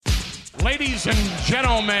Ladies and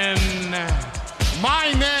gentlemen,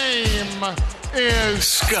 my name is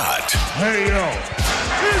Scott. Hey, yo.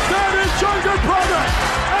 Is that his younger brother?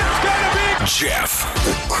 It's gonna be Jeff.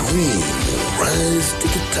 The cream will rise to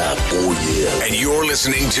the top. Oh, yeah. And you're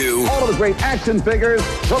listening to all of the great action figures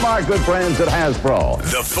from our good friends at Hasbro.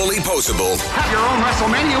 The Fullyposeable. Have your own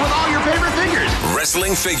WrestleMania with all your favorite figures.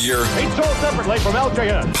 Wrestling figure. Each sold separately from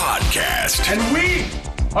LJN. Podcast. And we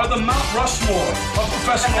are the Mount Rushmore of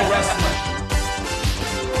professional wrestling.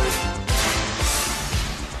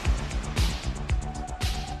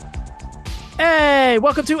 Hey,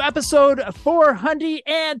 welcome to episode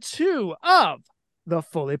 402 of the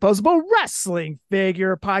Fullyposeable Wrestling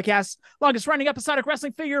Figure Podcast, longest running episodic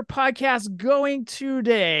wrestling figure podcast going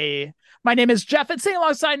today. My name is Jeff, and sitting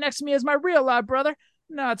alongside next to me is my real live brother,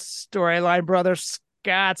 not storyline brother,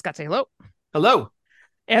 Scott. Scott, say hello. Hello.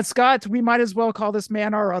 And Scott, we might as well call this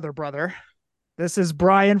man our other brother. This is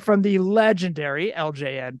Brian from the Legendary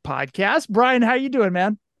LJN podcast. Brian, how you doing,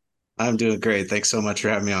 man? I'm doing great. Thanks so much for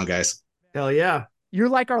having me on, guys. Hell yeah. You're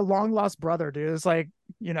like our long lost brother, dude. It's like,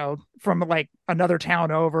 you know, from like another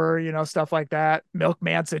town over, you know, stuff like that.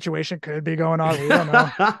 Milkman situation could be going on. We don't know.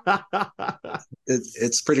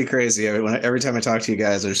 It's pretty crazy. Every time I talk to you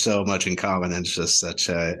guys, there's so much in common, and it's just such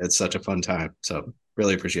a fun time. So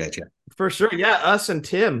really appreciate you. For sure. Yeah. Us and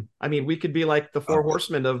Tim. I mean, we could be like the four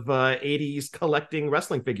horsemen of 80s collecting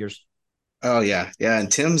wrestling figures. Oh yeah. Yeah. And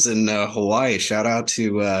Tim's in Hawaii. Shout out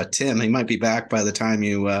to Tim. He might be back by the time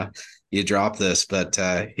you drop this, but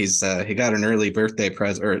he got an early birthday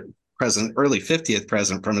present, early 50th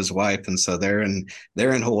present from his wife, and so they're in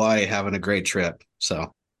Hawaii having a great trip.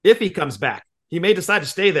 So if he comes back, he may decide to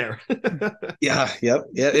stay there. yeah, yep,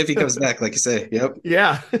 yeah. If he comes back, like you say, yep,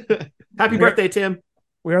 yeah. Happy birthday, Tim.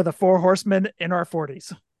 We are the four horsemen in our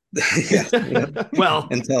 40s. Yeah, yep. Well,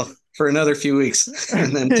 until for another few weeks,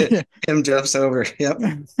 and then Tim jumps over. Yep.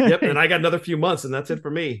 And I got another few months, and that's it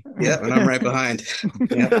for me. Yep, and I'm right behind.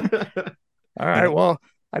 Yep. All right. Well,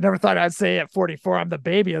 I never thought I'd say at 44 I'm the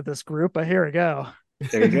baby of this group, but here we go.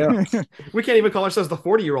 There you go. We can't even call ourselves the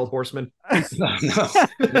 40-year-old horseman.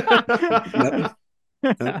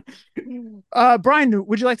 No. Brian,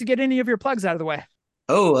 would you like to get any of your plugs out of the way?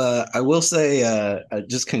 Oh, I will say,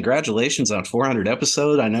 just congratulations on 400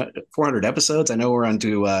 episodes. I know 400 episodes. I know we're on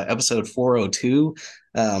to episode 402,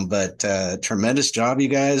 but tremendous job, you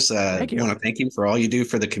guys. Thank you. I want to thank you for all you do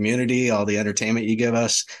for the community, all the entertainment you give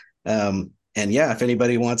us. And yeah, if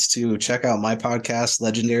anybody wants to check out my podcast,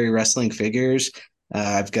 Legendary Wrestling Figures,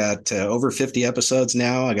 I've got over 50 episodes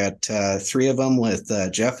now. I got 3 of them with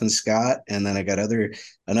Jeff and Scott, and then I got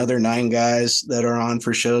another 9 guys that are on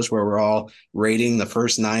for shows where we're all rating the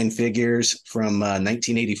first 9 figures from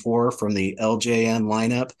 1984 from the LJN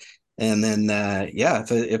lineup. And then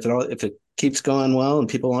if it keeps going well and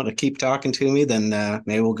people want to keep talking to me, then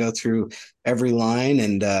maybe we'll go through every line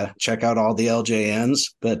and check out all the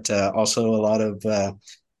LJNs, but also a lot of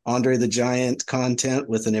Andre the Giant content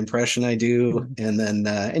with an impression I do. And then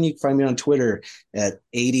and you can find me on Twitter at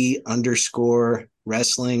 80_wrestling.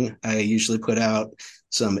 I usually put out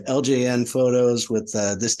some LJN photos with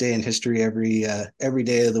this day in history every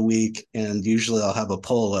day of the week, and usually I'll have a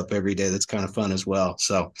poll up every day that's kind of fun as well.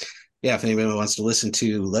 So yeah, if anybody wants to listen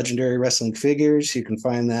to Legendary Wrestling Figures, you can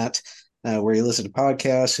find that where you listen to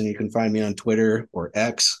podcasts, and you can find me on Twitter or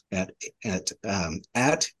X at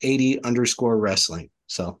 80_wrestling.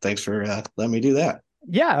 So thanks for letting me do that.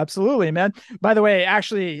 Yeah, absolutely, man. By the way,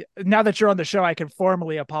 actually, now that you're on the show, I can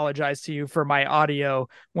formally apologize to you for my audio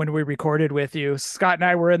when we recorded with you. Scott and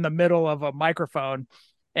I were in the middle of a microphone,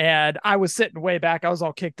 and I was sitting way back. I was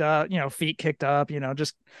all kicked up, feet kicked up,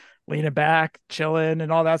 just leaning back, chilling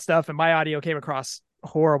and all that stuff. And my audio came across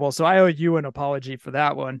horrible. So I owe you an apology for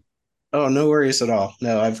that one. Oh, no worries at all.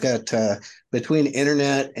 No, I've got between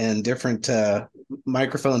internet and different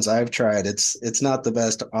microphones I've tried, it's not the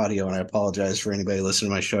best audio, and I apologize for anybody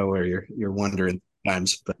listening to my show where you're wondering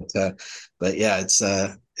times. But yeah,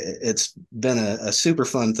 it's been a super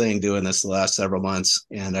fun thing doing this the last several months,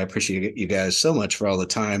 and I appreciate you guys so much for all the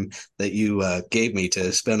time that you gave me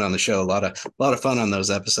to spend on the show. A lot of fun on those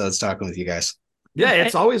episodes talking with you guys. Yeah,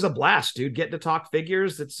 it's always a blast, dude. Getting to talk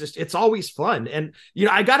figures. It's always fun. And,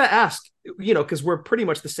 I got to ask, because we're pretty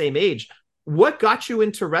much the same age, what got you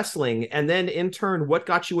into wrestling? And then in turn, what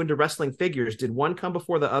got you into wrestling figures? Did one come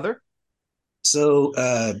before the other? So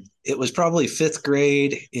it was probably 5th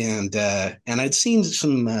grade, and I'd seen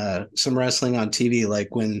some wrestling on TV,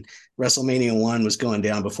 like when WrestleMania 1 was going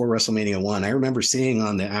down. Before WrestleMania 1, I remember seeing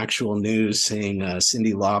on the actual news, seeing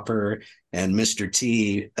Cyndi Lauper and Mr.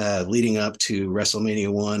 T, leading up to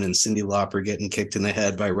WrestleMania 1 and Cyndi Lauper getting kicked in the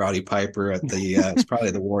head by Roddy Piper at the it's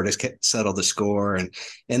probably the war to settle the score,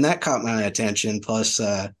 and that caught my attention. Plus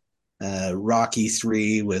Rocky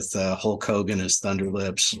 3 with Hulk Hogan as Thunder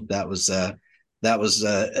Lips. That was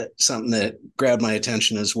something that grabbed my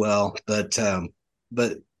attention as well. But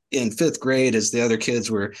in fifth grade, as the other kids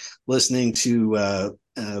were listening to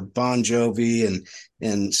Bon Jovi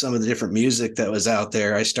and some of the different music that was out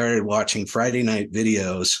there, I started watching Friday night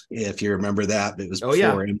videos. If you remember that, it was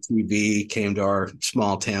before MTV came to our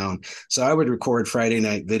small town. So I would record Friday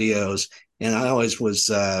night videos, and I always was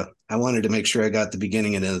I wanted to make sure I got the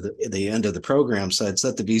beginning and the end of the program. So I'd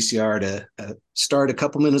set the VCR to start a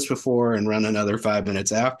couple minutes before and run another 5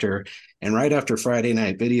 minutes after. And right after Friday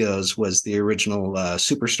night videos was the original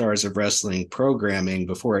Superstars of Wrestling programming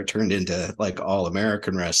before it turned into like All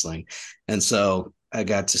American Wrestling. And so I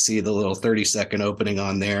got to see the little 30-second opening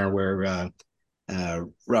on there where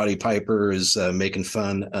Roddy Piper is making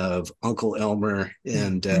fun of Uncle Elmer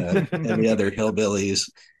and the other hillbillies.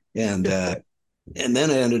 And then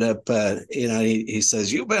I ended up, he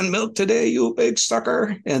says, "You've been milked today, you big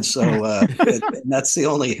sucker." And so and that's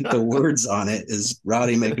the words on it is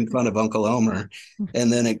Roddy making fun of Uncle Elmer.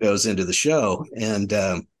 And then it goes into the show.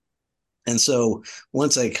 And so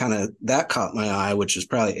once that caught my eye, which is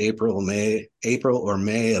probably April or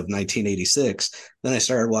May of 1986, then I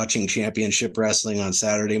started watching Championship Wrestling on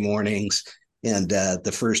Saturday mornings. And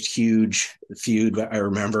the first huge feud I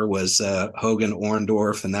remember was Hogan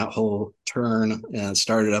Orndorff, and that whole turn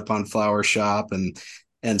started up on Flower Shop.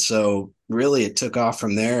 And so really it took off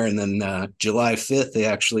from there. And then July 5th, they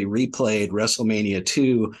actually replayed WrestleMania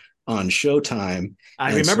 2 on Showtime.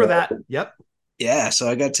 I remember that. Yep. Yeah. So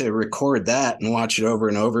I got to record that and watch it over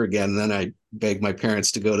and over again. And then I begged my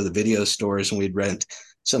parents to go to the video stores and we'd rent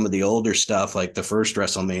some of the older stuff, like the first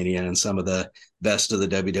WrestleMania and some of the best of the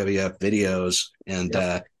WWF videos. And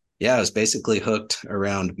I was basically hooked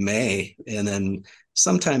around May. And then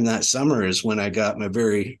sometime that summer is when I got my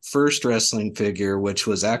very first wrestling figure, which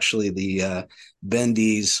was actually the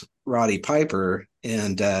bendies Roddy Piper.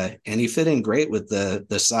 And he fit in great with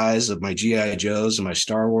the size of my G.I. Joes and my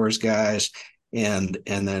Star Wars guys. And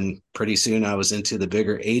then pretty soon I was into the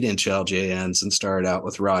bigger 8-inch LJNs and started out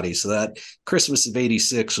with Roddy. So that Christmas of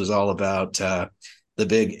 86 was all about the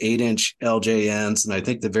big 8-inch LJNs. And I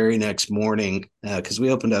think the very next morning, because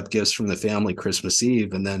we opened up gifts from the family Christmas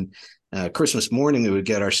Eve, and then Christmas morning, we would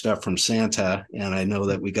get our stuff from Santa. And I know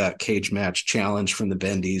that we got Cage Match Challenge from the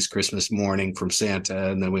Bendies Christmas morning from Santa.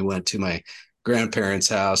 And then we went to my grandparents'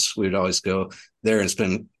 house. We'd always go there and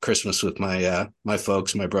spend Christmas with my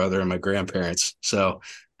folks, my brother and my grandparents. So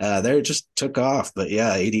there it just took off. But yeah,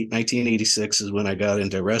 1986 is when I got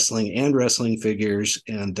into wrestling and wrestling figures.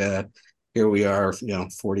 And here we are,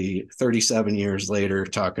 37 years later,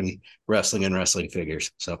 talking wrestling and wrestling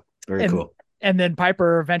figures. So very cool. And then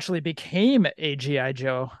Piper eventually became a G.I.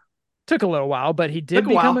 Joe. Took a little while, but he did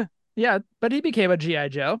become he became a G.I.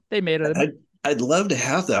 Joe. They made it. I'd love to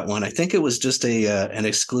have that one. I think it was just an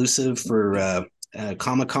exclusive for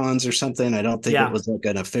Comic-Cons or something. I don't think it was like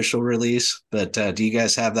an official release, but do you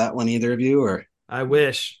guys have that one, either of you? Or I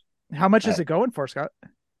wish. How much is it going for, Scott?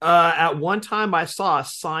 At one time I saw a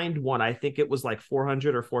signed one. I think it was like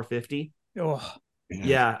 400 or 450. Oh,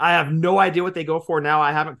 yeah. I have no idea what they go for now.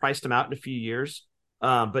 I haven't priced them out in a few years.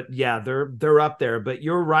 But yeah, they're up there. But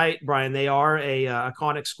you're right, Brian. They are a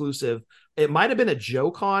con exclusive. It might have been a Joe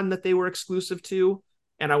Con that they were exclusive to,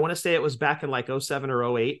 and I want to say it was back in like 07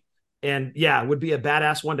 or 08. And yeah, it would be a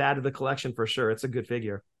badass one to add to the collection for sure. It's a good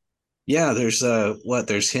figure. Yeah, there's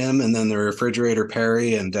there's him, and then the Refrigerator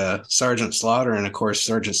Perry and Sergeant Slaughter, and of course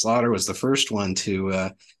Sergeant Slaughter was the first one to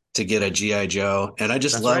get a G.I. Joe, and I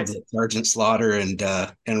just love that Sergeant Slaughter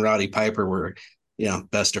and Roddy Piper were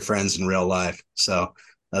best of friends in real life. So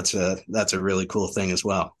that's a really cool thing as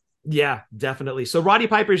well. Yeah, definitely. So Roddy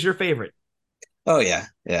Piper is your favorite? Oh yeah.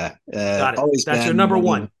 Got it. Always that's your number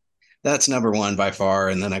one. That's number one by far.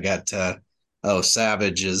 And then I got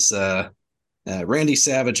Savage is Randy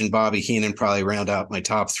Savage and Bobby Heenan probably round out my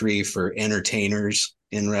top three for entertainers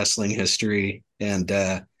in wrestling history. And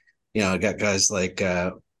I got guys like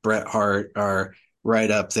Bret Hart are right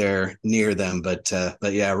up there near them. But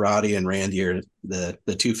yeah, Roddy and Randy are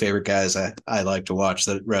the two favorite guys I like to watch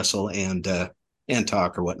that wrestle and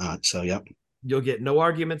talk or whatnot. So yep. You'll get no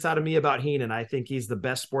arguments out of me about Heenan. I think he's the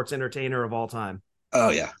best sports entertainer of all time.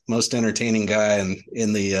 Oh yeah, most entertaining guy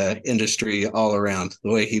in the industry all around.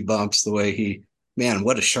 The way he bumps, the way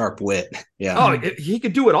what a sharp wit. Yeah. Oh, he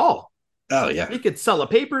could do it all. Oh yeah. He could sell a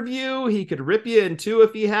pay-per-view. He could rip you in two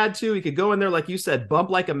if he had to. He could go in there, like you said,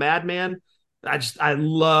 bump like a madman. I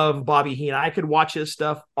love Bobby Heenan. I could watch his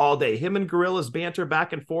stuff all day. Him and Gorilla's banter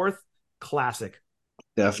back and forth, classic.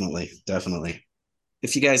 Definitely.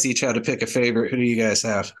 If you guys each had to pick a favorite, who do you guys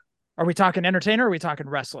have? Are we talking entertainer or are we talking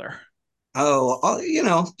wrestler?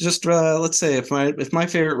 Oh, just let's say if my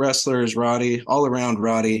favorite wrestler is Roddy, all around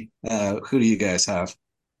Roddy, who do you guys have?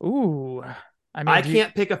 Ooh, I mean, I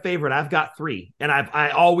can't pick a favorite. I've got three, and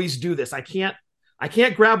I always do this. I can't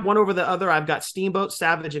grab one over the other. I've got Steamboat,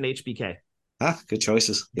 Savage, and HBK. Good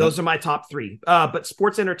choices. Those are my top three. But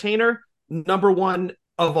sports entertainer, number one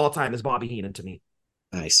of all time is Bobby Heenan to me.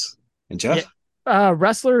 Nice. And Jeff? Yeah.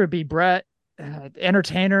 Wrestler would be Brett.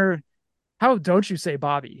 Entertainer, how don't you say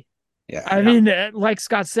Bobby? Yeah. I mean, like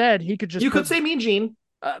Scott said, he could just. You could say Mean Gene.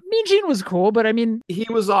 Mean Gene was cool, but I mean, he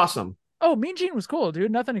was awesome. Oh, Mean Gene was cool,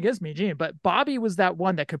 dude. Nothing against Mean Gene, but Bobby was that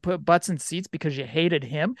one that could put butts in seats because you hated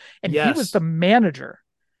him, and he was the manager.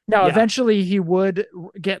 Now, eventually, he would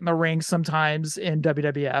get in the ring sometimes in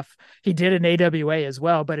WWF. He did in AWA as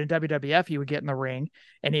well, but in WWF, he would get in the ring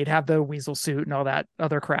and he'd have the weasel suit and all that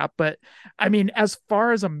other crap. But I mean, as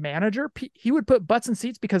far as a manager, he would put butts in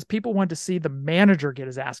seats because people wanted to see the manager get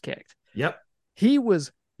his ass kicked. Yep. He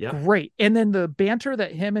was great. And then the banter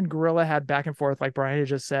that him and Gorilla had back and forth, like Brian had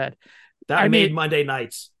just said, that made Monday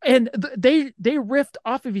nights. And they riffed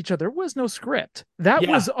off of each other. There was no script. That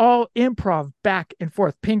was all improv, back and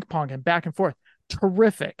forth, ping pong and back and forth.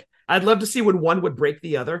 Terrific. I'd love to see when one would break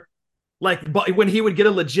the other. Like when he would get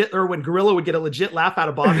a legit, or when Gorilla would get a legit laugh out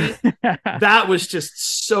of Bobby. That was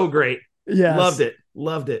just so great. Yeah.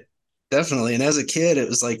 Loved it. Definitely. And as a kid, it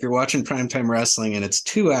was like you're watching primetime wrestling and it's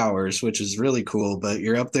 2 hours, which is really cool. But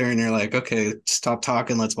you're up there and you're like, okay, stop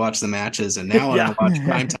talking. Let's watch the matches. And now when I watch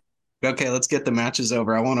primetime, okay, let's get the matches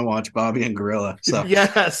over. I want to watch Bobby and Gorilla. So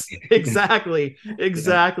yes, exactly.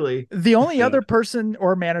 The only other person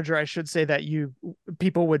or manager, I should say, that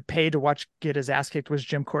people would pay to watch get his ass kicked was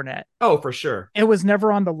Jim Cornette. Oh, for sure. It was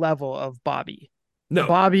never on the level of Bobby. No,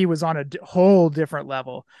 Bobby was on a whole different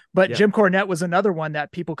level, but Jim Cornette was another one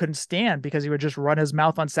that people couldn't stand because he would just run his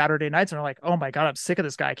mouth on Saturday nights and are like, oh my God, I'm sick of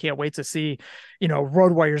this guy. I can't wait to see,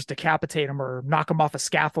 Road Warriors decapitate him or knock him off a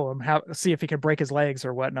scaffold and see if he can break his legs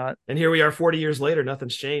or whatnot. And here we are 40 years later,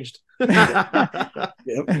 nothing's changed. Yeah.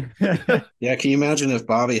 Can you imagine if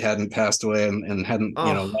Bobby hadn't passed away and hadn't,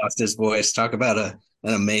 lost his voice? Talk about an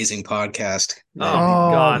amazing podcast.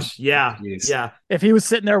 Gosh. Yeah. Jeez. Yeah. If he was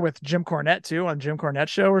sitting there with Jim Cornette too on Jim Cornette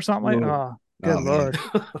show or something good Lord.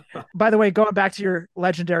 By the way, going back to your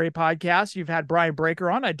legendary podcast, you've had Brian Breaker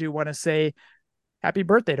on. I do want to say happy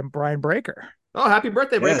birthday to Brian Breaker. Oh, happy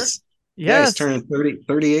birthday, Breaker. Yes. Yeah, he's turning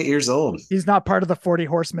 38 years old. He's not part of the 40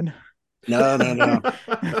 horsemen. No.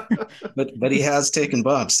 but he has taken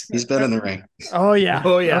bumps. He's been in the ring. Oh yeah.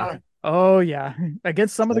 Oh yeah.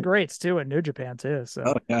 Against some of the greats too in New Japan too. So.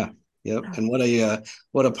 Oh yeah. Yep. And what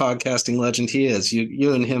a podcasting legend he is.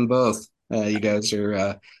 You and him both. You guys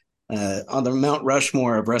are on the Mount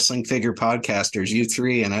Rushmore of wrestling figure podcasters. You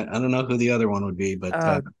three, and I don't know who the other one would be,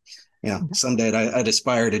 but someday I'd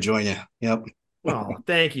aspire to join you. Yep. Oh,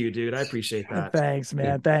 thank you, dude. I appreciate that. Thanks, man.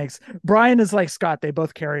 Yeah. Thanks. Brian is like Scott. They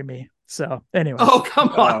both carry me. So anyway. Oh, come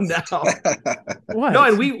on now. What? No,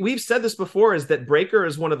 and we've said this before, is that Breaker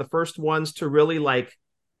is one of the first ones to really like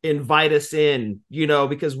invite us in,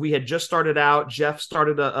 because we had just started out. Jeff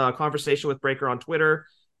started a conversation with Breaker on Twitter,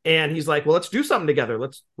 and he's like, well, let's do something together.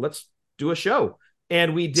 Let's do a show.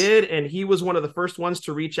 And we did. And he was one of the first ones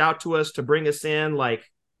to reach out to us, to bring us in. Like,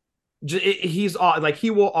 he's like, he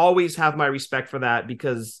will always have my respect for that,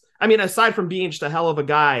 because I mean, aside from being just a hell of a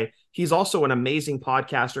guy, he's also an amazing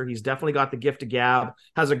podcaster. He's definitely got the gift of gab,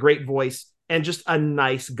 has a great voice, and just a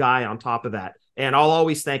nice guy on top of that. And I'll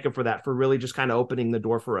always thank him for that, for really just kind of opening the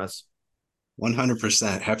door for us.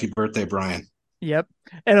 100%. Happy birthday, Brian. Yep.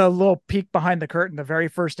 And a little peek behind the curtain, the very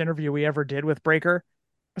first interview we ever did with Breaker.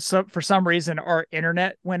 So for some reason, our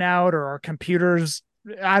internet went out, or our computers,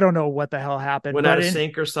 I don't know what the hell happened. Went out of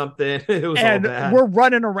sync or something. It was all bad. We're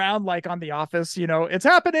running around like on The Office, it's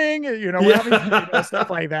happening, we're having stuff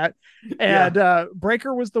like that. And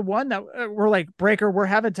Breaker was the one that we're like, Breaker, we're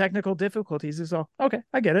having technical difficulties. He's all, okay,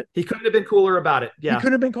 I get it. He couldn't have been cooler about it. Yeah. He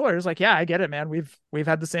couldn't have been cooler. He was like, yeah, I get it, man. We've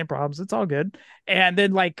had the same problems. It's all good. And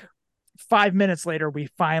then like 5 minutes later, we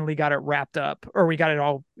finally got it wrapped up, or we got it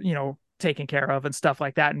all, taken care of and stuff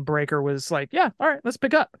like that. And Breaker was like, yeah, all right, let's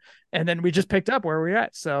pick up. And then we just picked up where we're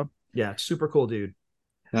at. So yeah, super cool dude.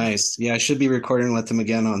 Nice. Yeah, I should be recording with him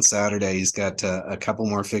again on Saturday. He's got a couple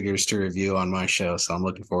more figures to review on my show, so I'm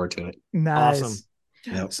looking forward to it. Nice. Awesome.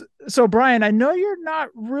 Yep. So Brian, I know you're not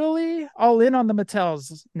really all in on the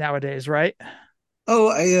Mattels nowadays, right? Oh,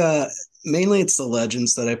 I mainly it's the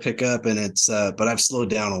legends that I pick up, and it's but I've slowed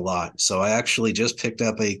down a lot. So I actually just picked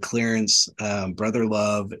up a clearance Brother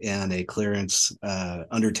Love and a clearance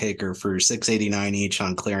Undertaker for $6.89 each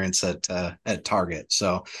on clearance at Target.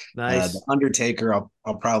 So the Nice. Undertaker,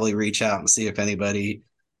 I'll probably reach out and see if anybody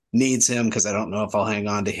needs him, because I don't know if I'll hang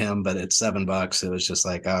on to him, but at $7, it was just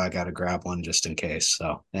like, oh, I got to grab one just in case.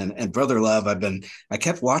 So, and Brother Love, I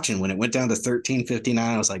kept watching when it went down to 13.59.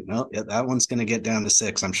 I was like, no, that one's going to get down to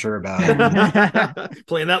 6. I'm sure about it.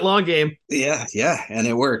 Playing that long game. Yeah. Yeah. And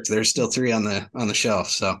it worked. There's still 3 on the shelf.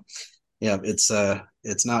 So yeah, it's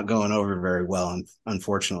not going over very well,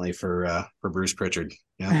 unfortunately for Bruce Pritchard.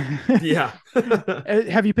 Yeah. Yeah.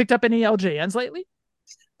 Have you picked up any LJNs lately?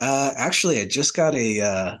 Actually, I just got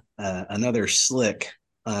another slick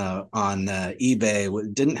on eBay.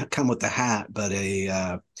 It didn't come with the hat, but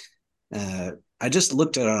I just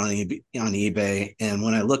looked at it on eBay, and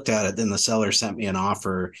when I looked at it, then the seller sent me an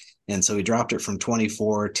offer, and so he dropped it from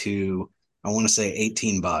 24 to, I want to say,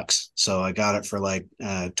 $18. So I got it for like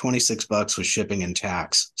 $26 with shipping and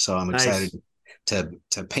tax. So I'm excited Nice.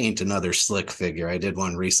 to paint another slick figure. I did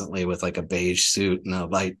one recently with like a beige suit and a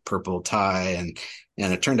light purple tie, and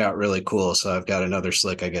it turned out really cool. So I've got another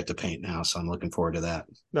slick I get to paint now. So I'm looking forward to that.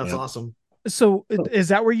 That's Yep. awesome. So is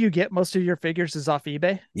that where you get most of your figures, is off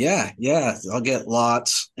eBay? Yeah, yeah. I'll get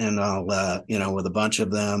lots, and I'll with a bunch of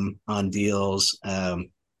them on deals. And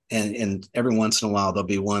every once in a while there'll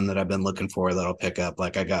be one that I've been looking for that I'll pick up.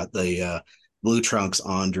 Like I got the Blue Trunks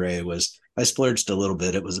Andre. I splurged a little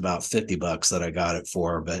bit. It was about $50 that I got it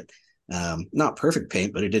for, but not perfect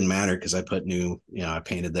paint, but it didn't matter because I put I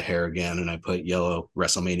painted the hair again, and I put yellow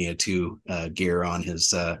WrestleMania 2 gear on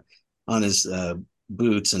his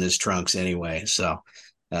boots and his trunks anyway. So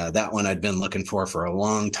that one I'd been looking for a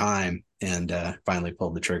long time, and finally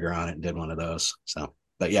pulled the trigger on it and did one of those. So,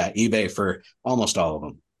 but yeah, eBay for almost all of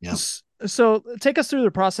them. Yeah. So take us through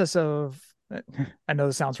the process of, I know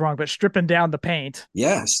this sounds wrong, but stripping down the paint.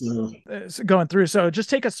 Yeah. So, Going through. So just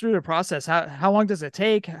take us through the process. How long does it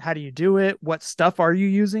take? How do you do it? What stuff are you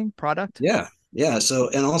using? Product? yeah. Yeah. So,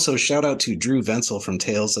 and also shout out to Drew Venzel from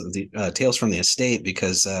Tales from the Estate,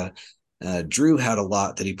 because Drew had a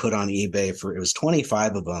lot that he put on eBay it was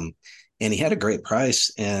 25 of them, and he had a great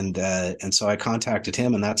price. And so I contacted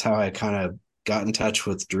him, and that's how I kind of got in touch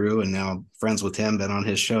with Drew, and now friends with him, been on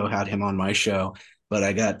his show, had him on my show. But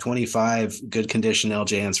I got 25 good condition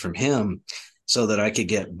LJNs from him so that I could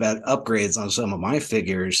get upgrades on some of my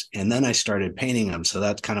figures. And then I started painting them. So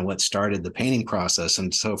that's kind of what started the painting process.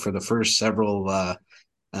 And so for the first several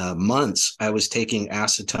months, I was taking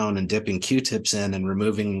acetone and dipping Q-tips in and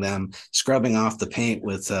removing them, scrubbing off the paint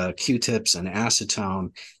with Q-tips and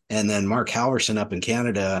acetone. And then Mark Halverson up in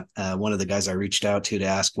Canada, one of the guys I reached out to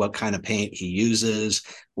ask what kind of paint he uses,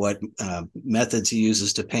 what methods he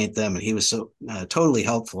uses to paint them. And he was so totally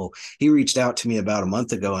helpful. He reached out to me about a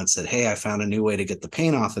month ago and said, hey, I found a new way to get the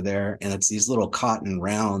paint off of there. And it's these little cotton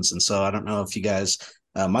rounds. And so I don't know if you guys,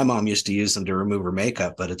 my mom used to use them to remove her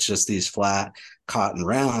makeup, but it's just these flat cotton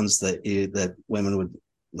rounds that women would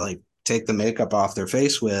like take the makeup off their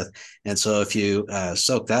face with. And so if you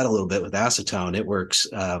soak that a little bit with acetone, it works.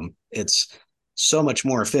 It's so much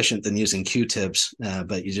more efficient than using Q-tips,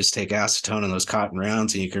 but you just take acetone and those cotton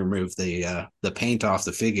rounds, and you can remove the paint off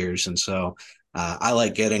the figures. And so I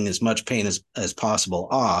like getting as much paint as possible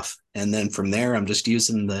off. And then from there, I'm just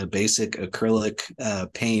using the basic acrylic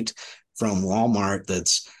paint from Walmart.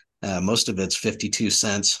 That's most of it's 52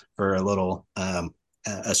 cents for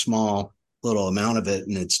a small little amount of it,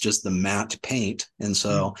 and it's just the matte paint. And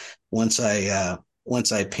so once I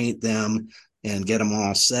paint them and get them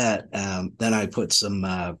all set, then I put some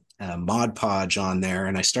Mod Podge on there,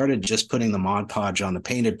 and I started just putting the Mod Podge on the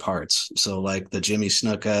painted parts. So like the Jimmy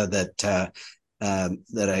Snuka that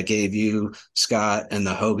I gave you, Scott, and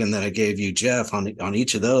the Hogan that I gave you, Jeff, on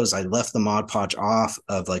each of those, I left the Mod Podge off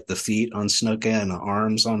of like the feet on Snuka and the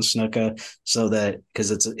arms on Snuka, so that, because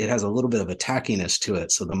it has a little bit of a tackiness to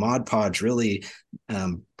it. So the Mod Podge really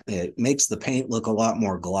it makes the paint look a lot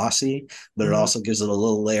more glossy, but it also gives it a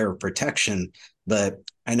little layer of protection. But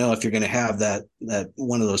I know if you're going to have that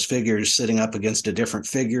one of those figures sitting up against a different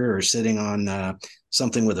figure, or sitting on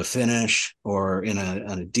something with a finish, or in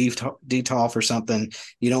a detolf or something,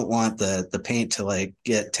 you don't want the paint to like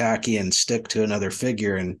get tacky and stick to another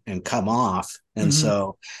figure and come off. And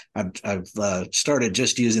so I've started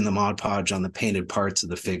just using the Mod Podge on the painted parts of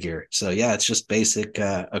the figure. So yeah, it's just basic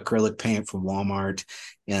acrylic paint from Walmart,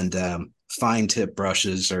 and fine tip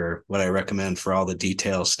brushes are what I recommend for all the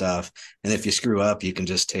detail stuff. And if you screw up, you can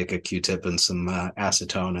just take a Q-tip and some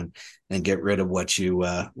acetone and get rid of what you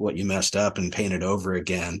messed up and paint it over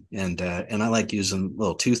again. And I like using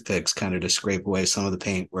little toothpicks kind of to scrape away some of the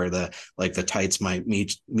paint where the tights might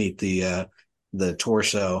meet the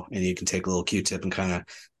torso, and you can take a little Q-tip and kind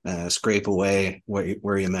of scrape away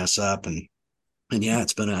where you mess up. And yeah,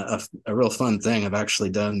 it's been a real fun thing. I've actually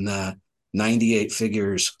done 98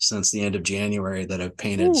 figures since the end of January that I've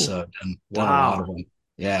painted. Ooh. So I've done a lot of them.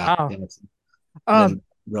 Yeah. Wow. Yeah, it's been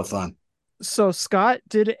real fun. So Scott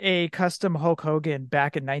did a custom Hulk Hogan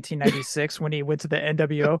back in 1996 when he went to the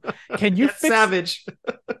NWO. Can you fix Savage?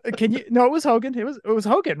 No, it was Hogan. It was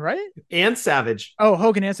Hogan, right? And Savage. Oh,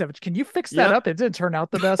 Hogan and Savage. Can you fix that up? It didn't turn out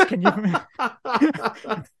the best. Can you?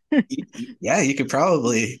 Yeah, you could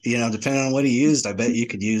probably, depending on what he used, I bet you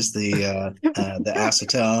could use the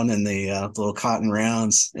acetone and the little cotton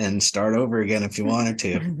rounds and start over again if you wanted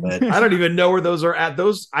to. But I don't even know where those are at.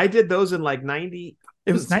 I did those in like 90.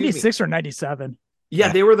 It was 96 or 97.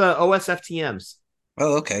 Yeah, they were the OSFTMs.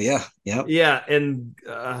 Oh, okay. Yeah. Yep. Yeah. And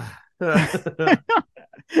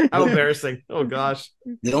how embarrassing. Oh, gosh.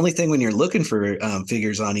 The only thing when you're looking for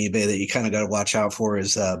figures on eBay that you kind of got to watch out for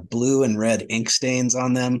is blue and red ink stains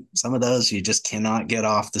on them. Some of those you just cannot get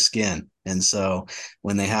off the skin. And so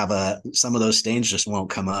when they have some of those stains just won't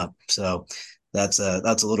come up. So that's a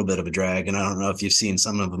little bit of a drag. And I don't know if you've seen,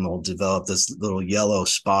 some of them will develop this little yellow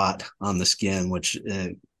spot on the skin, which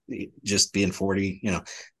just being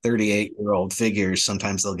 38-year-old figures,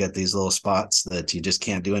 sometimes they'll get these little spots that you just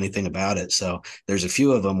can't do anything about it. So there's a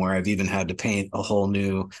few of them where I've even had to paint a whole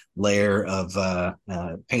new layer of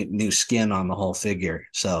paint new skin on the whole figure.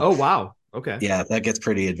 So, oh, wow. Okay. Yeah, that gets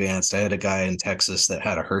pretty advanced. I had a guy in Texas that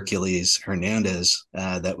had a Hercules Hernandez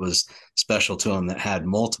that was special to him that had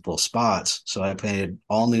multiple spots. So I painted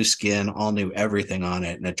all new skin, all new everything on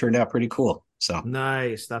it, and it turned out pretty cool. So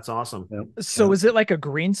nice. That's awesome. Yep. So is it like a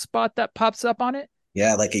green spot that pops up on it?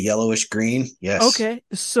 Yeah, like a yellowish green. Yes. Okay.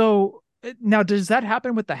 So now, does that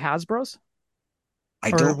happen with the Hasbros? I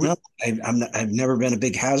don't know. I've never been a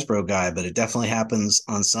big Hasbro guy, but it definitely happens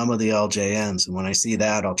on some of the LJNs. And when I see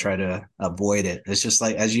that, I'll try to avoid it. It's just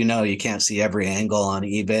like, as you know, you can't see every angle on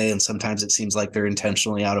eBay. And sometimes it seems like they're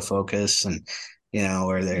intentionally out of focus and,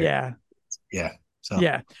 or they're. Yeah. Yeah. So.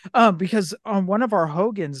 Yeah. Because on one of our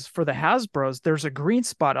Hogans for the Hasbros, there's a green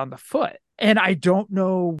spot on the foot. And I don't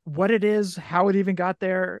know what it is, how it even got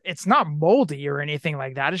there. It's not moldy or anything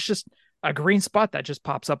like that. It's just a green spot that just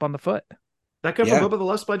pops up on the foot. That come from Bubba the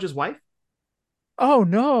Love Sponge's wife? Oh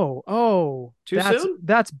no! Oh, too soon?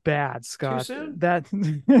 That's bad, Scott. Too soon? I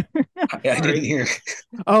didn't hear.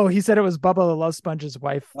 Oh, he said it was Bubba the Love Sponge's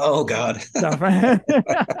wife. Oh God! I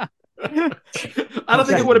don't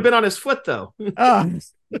think it would have been on his foot though.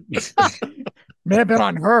 May have been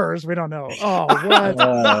on hers. We don't know. Oh, what?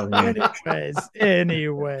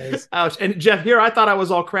 Anyways. Ouch. And Jeff, here I thought I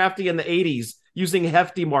was all crafty in the 80s using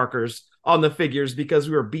hefty markers on the figures because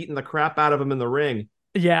we were beating the crap out of them in the ring.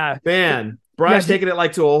 Yeah. Man, Brian's taking it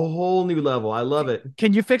like to a whole new level. I love it.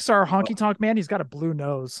 Can you fix our honky tonk man? He's got a blue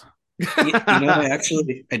nose. I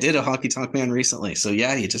did a honky tonk man recently. So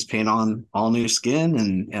yeah, you just paint on all new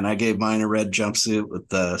skin, and I gave mine a red jumpsuit with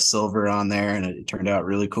the silver on there, and it turned out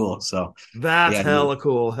really cool. So that's hella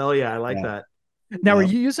cool. Hell yeah, I like that. Now, are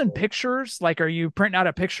you using pictures? Like, are you printing out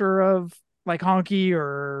a picture of like Honky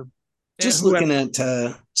or? Just looking at,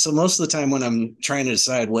 so most of the time when I'm trying to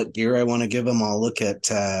decide what gear I want to give them, I'll look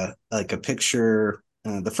at like a picture.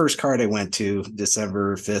 The first card I went to,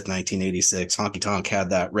 December 5th, 1986, Honky Tonk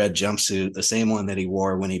had that red jumpsuit, the same one that he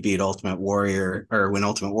wore when he beat Ultimate Warrior, or when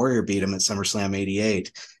Ultimate Warrior beat him at SummerSlam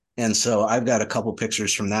 88. And so I've got a couple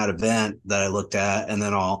pictures from that event that I looked at, and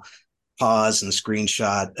then I'll pause and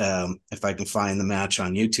screenshot if I can find the match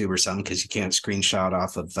on YouTube or something, because you can't screenshot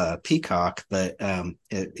off of Peacock. But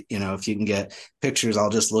if you can get pictures, I'll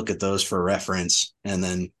just look at those for reference and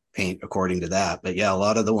then paint according to that. But yeah, a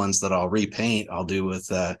lot of the ones that I'll repaint, I'll do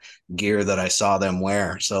with gear that I saw them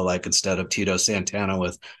wear. So like instead of Tito Santana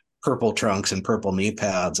with purple trunks and purple knee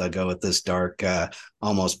pads, I go with this dark,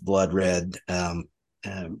 almost blood red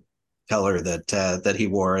color that he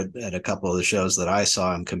wore at a couple of the shows that I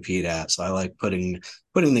saw him compete at. So I like putting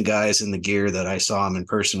the guys in the gear that I saw him in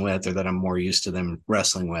person with, or that I'm more used to them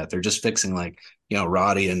wrestling with, or just fixing like,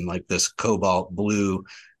 Roddy in like this cobalt blue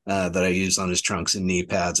that I used on his trunks and knee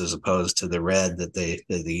pads, as opposed to the red that they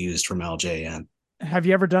used from LJN. Have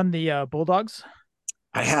you ever done the Bulldogs?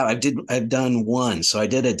 I've done one. So I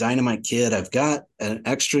did a Dynamite Kid. I've got an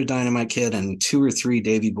extra Dynamite Kid and 2 or 3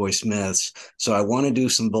 Davy Boy Smiths. So I want to do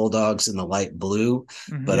some Bulldogs in the light blue,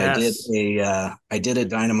 but Yes. I did a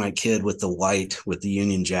Dynamite Kid with the white with the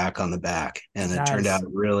Union Jack on the back, and it turned out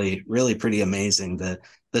really, really pretty amazing.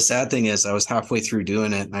 The sad thing is I was halfway through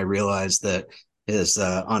doing it and I realized that his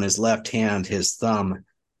on his left hand, his thumb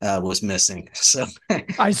was missing. So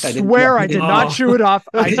I swear I did not chew it off.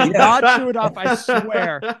 I did not chew it off.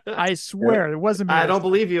 I swear it wasn't me. I don't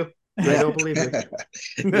believe you. Yeah. I don't believe you.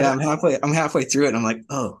 Yeah, I'm halfway through it and I'm like,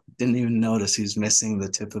 oh, didn't even notice he's missing the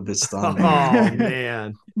tip of his thumb. Oh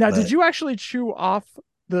man. Now, did you actually chew off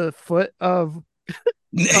the foot of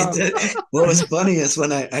What was funny is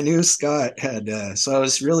when I knew Scott had so I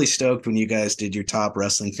was really stoked when you guys did your top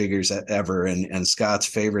wrestling figures ever, and Scott's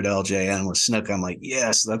favorite LJN was Snook. I'm like,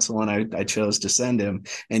 yes, that's the one I chose to send him,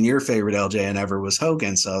 and your favorite LJN ever was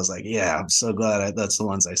Hogan, so I was like, yeah, I'm so glad that's the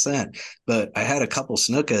ones I sent. But I had a couple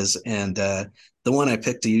Snookas, and the one I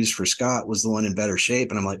picked to use for Scott was the one in better shape.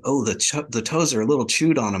 And I'm like, oh, the toes are a little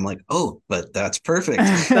chewed on. I'm like, oh, but that's perfect.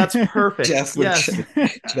 That's perfect. Jeff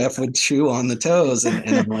would chew on the toes.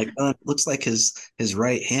 And I'm like, oh, it looks like his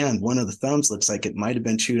right hand, one of the thumbs looks like it might have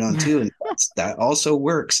been chewed on too. And that also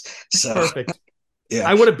works. So perfect. Yeah.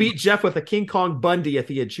 I would have beat Jeff with a King Kong Bundy if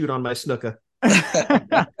he had chewed on my Snooka.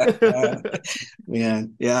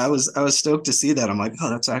 Man, yeah, I was stoked to see that. I'm like, oh,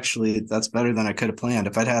 that's better than I could have planned.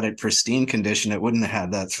 If I'd had it pristine condition, it wouldn't have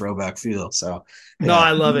had that throwback feel. So yeah. No,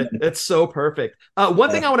 I love it. It's so perfect.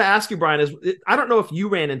 One thing I want to ask you, Brian, is I don't know if you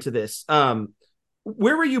ran into this.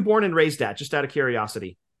 Where were you born and raised at? Just out of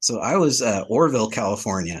curiosity. So I was Orville,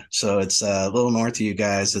 California. So it's a little north of you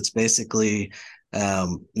guys. It's basically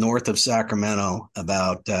north of Sacramento,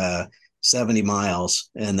 about 70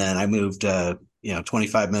 miles. And then I moved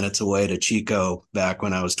 25 minutes away to Chico back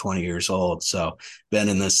when I was 20 years old. So been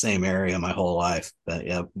in this same area my whole life. But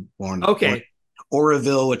yeah, born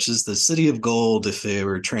Oroville, which is the city of gold if they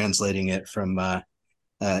were translating it from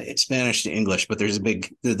Spanish to English. But there's a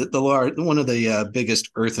big one of the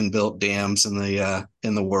biggest earthen built dams in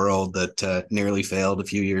the world that nearly failed a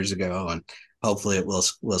few years ago, and hopefully it will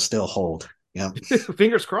still hold. Yeah.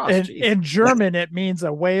 Fingers crossed. In German, it means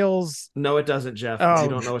a whale's. No, it doesn't, Jeff. You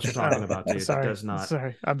don't know what you're talking about, dude. Sorry, it does not.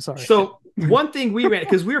 I'm sorry. So one thing we ran,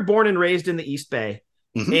 because we were born and raised in the East Bay.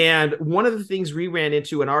 Mm-hmm. And one of the things we ran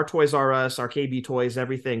into in our Toys R Us, our KB Toys,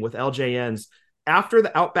 everything with LJNs, after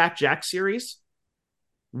the Outback Jack series,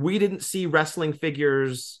 we didn't see wrestling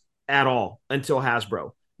figures at all until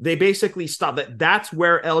Hasbro. They basically stopped that. That's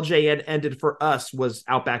where LJN ended for us, was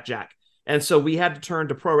Outback Jack. And so we had to turn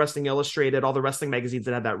to Pro Wrestling Illustrated, all the wrestling magazines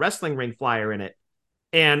that had that wrestling ring flyer in it,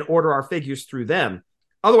 and order our figures through them.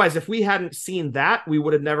 Otherwise, if we hadn't seen that, we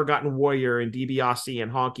would have never gotten Warrior and DiBiase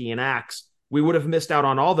and Honky and Axe. We would have missed out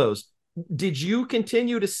on all those. Did you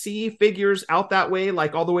continue to see figures out that way,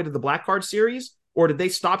 like all the way to the Black Card series, or did they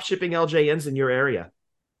stop shipping LJNs in your area?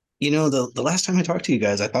 The last time I talked to you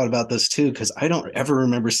guys, I thought about this too, because I don't ever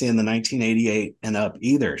remember seeing the 1988 and up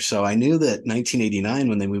either. So I knew that 1989,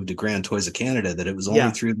 when they moved to Grand Toys of Canada, that it was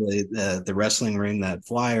only through the wrestling ring, that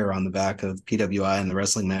flyer on the back of PWI and the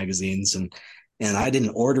wrestling magazines. And I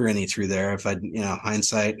didn't order any through there. If I'd,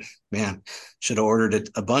 hindsight, man, should have ordered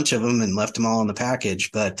a bunch of them and left them all in the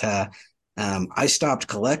package. But I stopped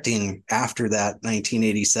collecting after that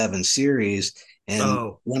 1987 series.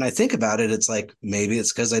 And when I think about it, it's like, maybe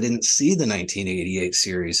it's because I didn't see the 1988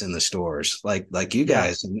 series in the stores like you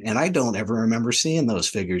guys. And I don't ever remember seeing those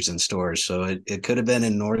figures in stores. So it could have been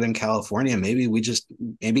in Northern California.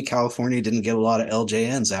 Maybe California didn't get a lot of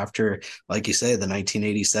LJNs after, like you say, the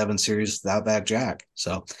 1987 series with Outback Jack.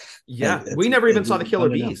 So we never even saw the Killer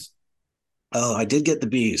Bees. Oh, I did get the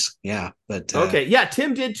bees. Yeah. But okay. Yeah.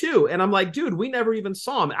 Tim did too. And I'm like, dude, we never even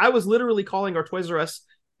saw him. I was literally calling our Toys R Us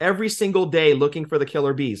every single day looking for the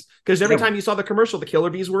Killer Bees, because every time you saw the commercial, the Killer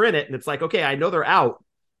Bees were in it, and it's like, okay, I know they're out,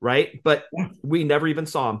 right? But we never even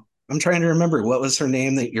saw them. I'm trying to remember, what was her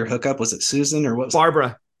name that your hookup was? It Susan or what? Was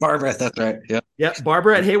Barbara. Barbara, that's right. Yeah,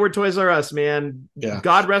 Barbara at Hayward Toys R Us, man. Yeah.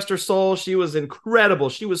 God rest her soul. She was incredible.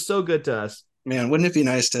 She was so good to us. Man, wouldn't it be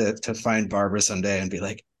nice to find Barbara someday and be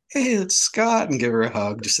like, hey, it's Scott, and give her a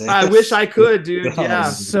hug? Just say, I wish I could, dude. Yeah.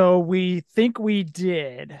 So we think we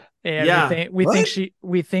did. And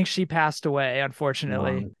we think she passed away,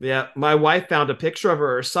 unfortunately. Yeah. My wife found a picture of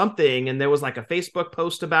her or something, and there was like a Facebook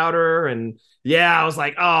post about her. And I was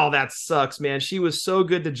like, oh, that sucks, man. She was so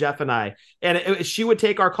good to Jeff and I. And she would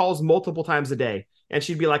take our calls multiple times a day. And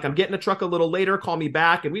she'd be like, I'm getting a truck a little later, call me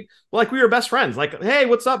back. And we were best friends. Like, hey,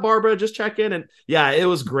 what's up, Barbara? Just check in. And it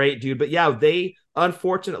was great, dude. But they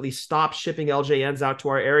unfortunately stopped shipping LJNs out to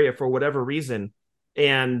our area for whatever reason.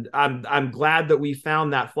 And I'm glad that we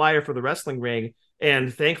found that flyer for the wrestling ring.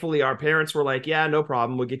 And thankfully, our parents were like, "Yeah, no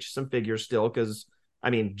problem. We'll get you some figures still." Because I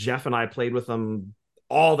mean, Jeff and I played with them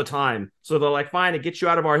all the time, so they're like, "Fine, it gets you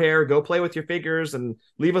out of our hair. Go play with your figures and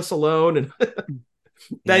leave us alone." And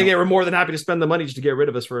they were more than happy to spend the money just to get rid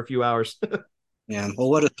of us for a few hours. Yeah. Well,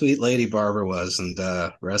 what a sweet lady Barbara was, and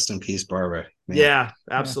rest in peace, Barbara. Man. Yeah,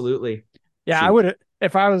 absolutely. Yeah, I would,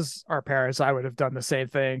 if I was our parents, I would have done the same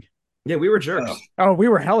thing. Yeah, we were jerks. Oh, we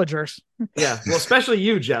were hella jerks. Yeah, well, especially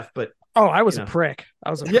you, Jeff. But I was a prick. I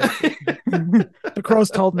was a prick. The crows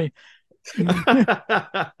told me.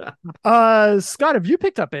 Scott, have you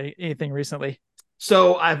picked up anything recently?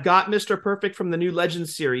 So I've got Mr. Perfect from the new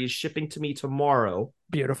Legends series shipping to me tomorrow.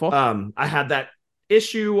 Beautiful. I had that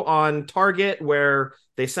issue on Target where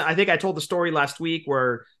they sent, I think I told the story last week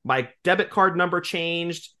where my debit card number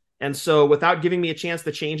changed. And so without giving me a chance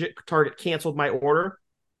to change it, Target canceled my order.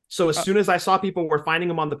 So as soon as I saw people were finding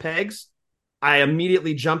them on the pegs, I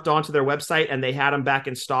immediately jumped onto their website and they had them back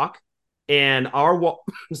in stock. And our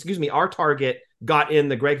Target got in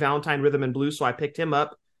the Greg Valentine Rhythm and Blues. So I picked him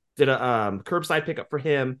up, did a curbside pickup for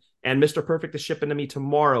him, and Mr. Perfect is shipping to me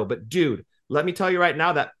tomorrow. But dude, let me tell you right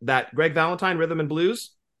now that Greg Valentine Rhythm and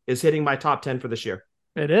Blues is hitting my top 10 for this year.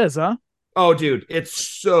 It is, huh? Oh, dude, it's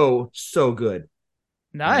so good.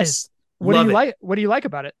 Nice. What do you like? What do you like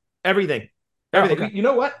about it? Everything. Okay. You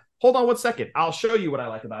know what? Hold on one second. I'll show you what I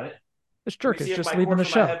like about it. This jerk is just leaving the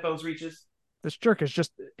show. Headphones reaches. This jerk is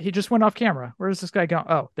he just went off camera. Where is this guy going?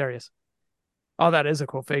 Oh, there he is. Oh, that is a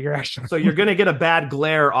cool figure, actually. So you're gonna get a bad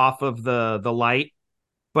glare off of the light,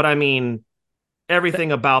 but I mean,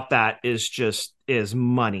 everything about that is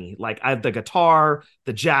money. Like I have the guitar,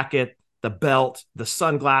 the jacket, the belt, the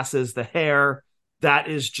sunglasses, the hair. That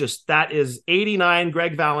is 89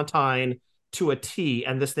 Greg Valentine to a T,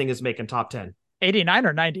 and this thing is making top 10. 89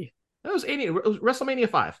 or 90? That was 80. It was WrestleMania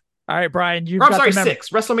 5. All right, Brian, I'm sorry, 6.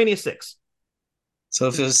 WrestleMania 6. So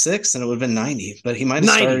if it was 6, then it would have been 90. But he might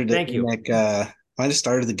have started might have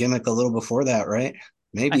started the gimmick a little before that, right?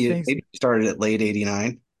 Maybe he started at late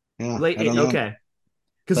 89. Yeah, late 80. Okay,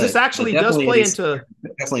 because this actually does play into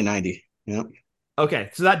definitely 90. Yeah.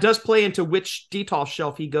 Okay, so that does play into which DTOL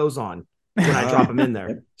shelf he goes on when I drop him in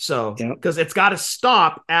there. So because it's got to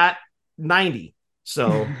stop at 90.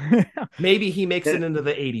 So maybe he makes it into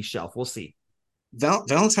the 80 shelf. We'll see.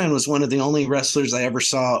 Valentine was one of the only wrestlers I ever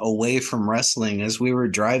saw away from wrestling. As we were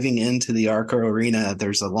driving into the Arco Arena, there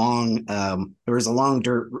was a long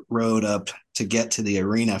dirt road up to get to the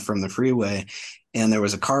arena from the freeway. And there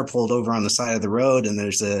was a car pulled over on the side of the road, and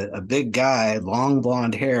there's a big guy, long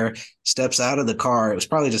blonde hair, steps out of the car. It was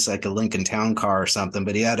probably just like a Lincoln Town car or something,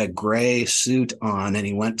 but he had a gray suit on, and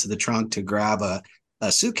he went to the trunk to grab a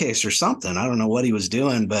suitcase or something. I don't know what he was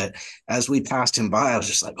doing, but as we passed him by, I was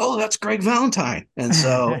just like, "Oh, that's Greg Valentine." And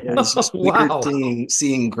so it was just weird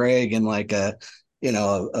seeing Greg in like a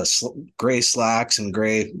gray slacks and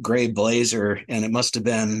gray blazer, and it must have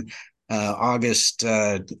been August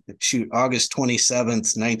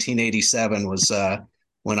 27th, 1987 was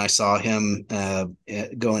when I saw him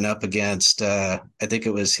going up against, I think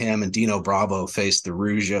it was him and Dino Bravo faced the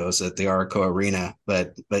Rougeos at the Arco Arena.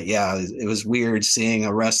 But yeah, it was weird seeing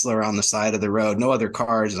a wrestler on the side of the road, no other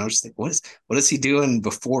cars. And I was like, what is he doing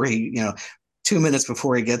before 2 minutes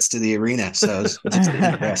before he gets to the arena? So it's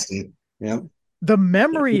interesting. Yeah. The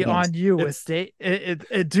memory on you with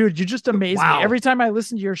dude, you just amaze me. Every time I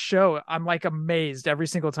listen to your show, I'm like amazed every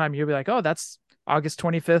single time. You'll be like, "Oh, that's August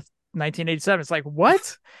 25th, 1987." It's like,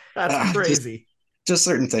 what? That's crazy. Just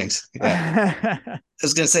certain things. Yeah. I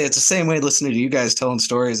was gonna say it's the same way listening to you guys telling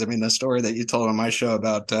stories. I mean, the story that you told on my show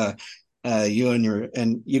about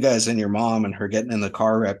you guys and your mom and her getting in the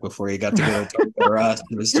car wreck before you got to go to Toys R Us.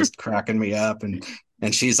 It was just cracking me up, and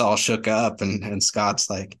she's all shook up, and Scott's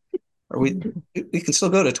like, we can still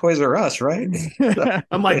go to Toys R Us, right?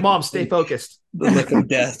 I'm like, Mom, stay focused. The look of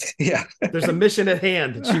death. Yeah. There's a mission at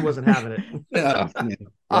hand, and she wasn't having it. Yeah.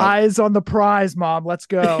 Eyes on the prize, Mom. Let's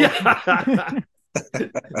go. Yeah.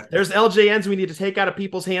 There's LJNs we need to take out of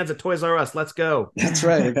people's hands at Toys R Us. Let's go. That's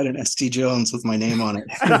right. I got an ST Jones with my name on it.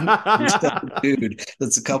 Dude,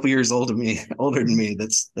 that's a couple years older than me.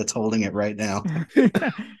 That's holding it right now.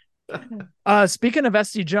 Speaking of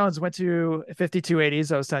SD Jones, went to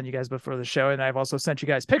 5280s. I was telling you guys before the show, and I've also sent you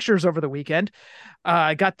guys pictures over the weekend.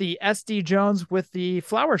 I got the SD Jones with the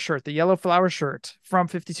flower shirt, the yellow flower shirt from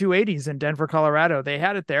 5280s in Denver, Colorado. They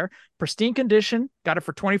had it there, pristine condition. Got it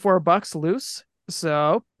for $24 loose.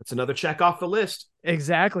 So that's another check off the list.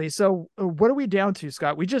 Exactly. So what are we down to,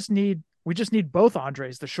 Scott? We just need both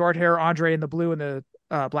Andres, the short hair Andre in the blue and the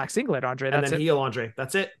black singlet Andre. And then heel Andre.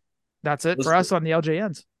 That's it. That's it for us on the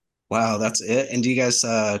LJNs. Wow, that's it. And do you guys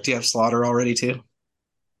do you have Slaughter already too?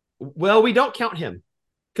 Well, we don't count him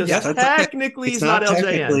because Yeah, that's okay. technically It's he's not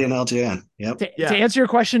technically LJN. an LJN. Yep. To answer your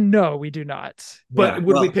question, no, we do not. But Yeah, would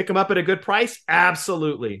we well, pick him up at a good price?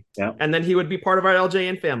 Absolutely. Yep. And then he would be part of our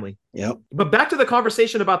LJN family. Yep. But back to the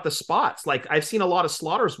conversation about the spots. Like I've seen a lot of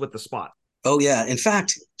slaughters with the spot. Oh yeah. In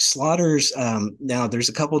fact, Slaughters. Now there's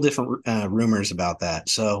a couple different rumors about that.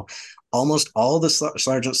 So almost all the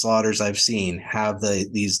Sergeant Slaughters I've seen have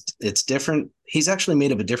these. It's different. He's actually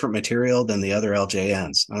made of a different material than the other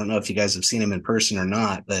LJNs. I don't know if you guys have seen him in person or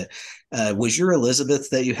not, but was your Elizabeth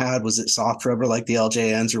that you had? Was it soft rubber like the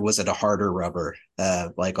LJNs, or was it a harder rubber,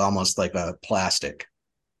 like almost like a plastic?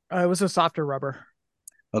 It was a softer rubber.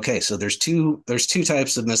 Okay, so there's two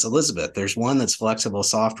types of Miss Elizabeth. There's one that's flexible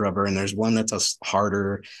soft rubber, and there's one that's a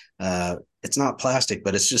harder. It's not plastic,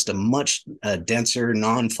 but it's just a much denser,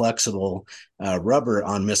 non-flexible rubber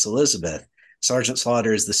on Miss Elizabeth. Sergeant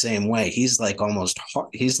Slaughter is the same way. He's like almost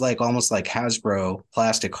like Hasbro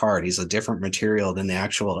plastic hard. He's a different material than the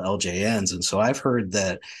actual LJNs, and so I've heard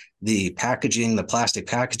that the plastic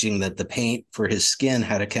packaging, that the paint for his skin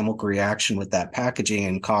had a chemical reaction with that packaging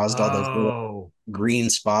and caused all those little green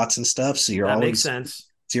spots and stuff. So that makes sense.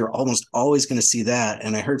 So you're almost always going to see that.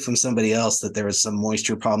 And I heard from somebody else that there was some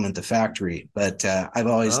moisture problem at the factory, but I've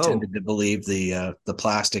always tended to believe the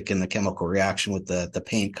plastic and the chemical reaction with the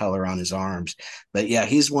paint color on his arms. But yeah,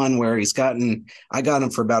 he's one where I got him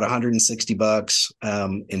for about $160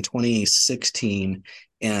 in 2016.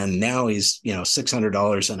 And now he's,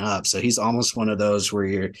 $600 and up. So he's almost one of those where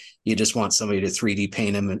you just want somebody to 3D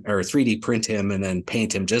paint him or 3D print him and then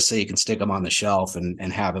paint him just so you can stick him on the shelf and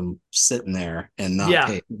have him sitting there and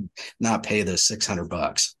not pay the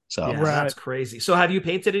 $600. So that's crazy. So have you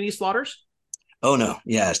painted any slaughters? Oh no,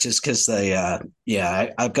 yeah, it's just because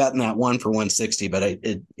I've gotten that one for 160, but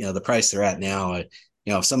the price they're at now.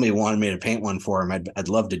 If somebody wanted me to paint one for them, I'd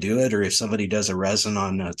love to do it. Or if somebody does a resin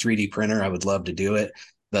on a 3D printer, I would love to do it.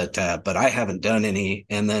 But I haven't done any.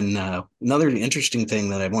 And then another interesting thing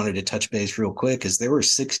that I wanted to touch base real quick is there were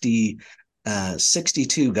 62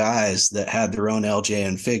 guys that had their own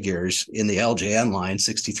LJN figures in the LJN line,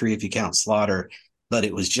 63 if you count Slaughter. But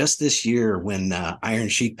it was just this year when Iron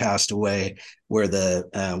Sheik passed away, where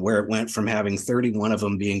it went from having 31 of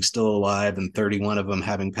them being still alive and 31 of them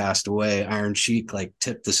having passed away. Iron Sheik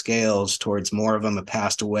tipped the scales towards more of them have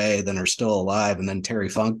passed away than are still alive, and then Terry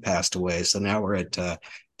Funk passed away. So now we're at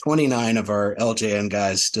 29 of our LJN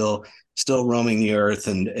guys still roaming the earth,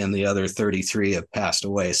 and the other 33 have passed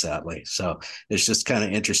away, sadly. So it's just kind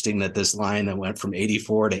of interesting that this line that went from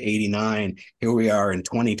 84 to 89, here we are in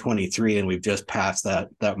 2023, and we've just passed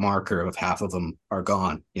that marker of half of them are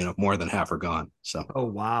gone. More than half are gone. So oh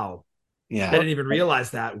wow, yeah, I didn't even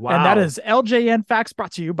realize that. Wow. And that is LJN Facts,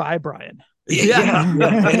 brought to you by Brian. Yeah.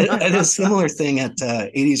 And a similar thing at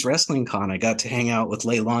 80s Wrestling Con, I got to hang out with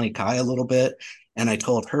Leilani Kai a little bit, and I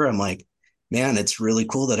told her, I'm like, man, it's really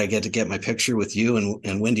cool that I get to get my picture with you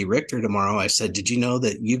and Wendy Richter tomorrow. I said, did you know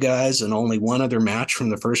that you guys and only one other match from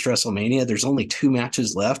the first WrestleMania, there's only 2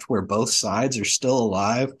 matches left where both sides are still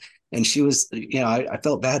alive? And she was, I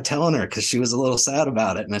felt bad telling her because she was a little sad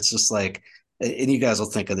about it. And it's just like, and you guys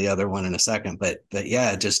will think of the other one in a second, but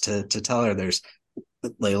yeah, just to tell her there's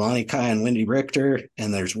Leilani Kai and Wendy Richter,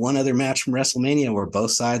 and there's one other match from WrestleMania where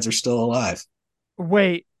both sides are still alive.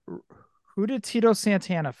 Wait, who did Tito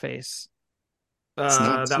Santana face?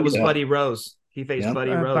 That was Buddy Rose. He faced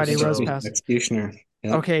Buddy Rose. Buddy Rose passed. Executioner.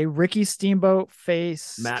 Yep. Okay, Ricky Steamboat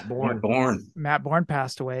faced Matt Bourne. Matt Bourne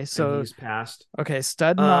passed away. So he's passed. Okay,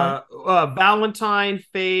 Stud. Valentine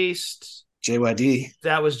faced JYD.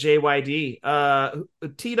 That was JYD.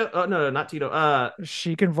 Tito. No, not Tito.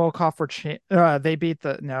 Sheik and Volkov they beat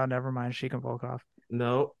no, never mind. Sheik and Volkov.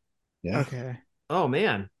 No. Yeah. Okay. Oh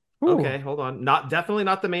man. Ooh. Okay, hold on. Definitely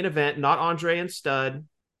not the main event. Not Andre and Stud.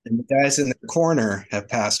 And the guys in the corner have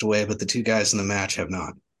passed away, but the 2 guys in the match have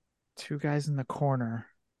not. 2 guys in the corner.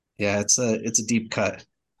 Yeah, it's a deep cut.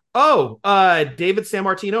 Oh, David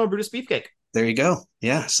Sammartino and Brutus Beefcake. There you go.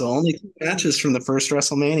 Yeah, so only 2 matches from the first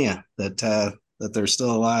WrestleMania that they're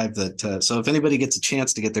still alive. So if anybody gets a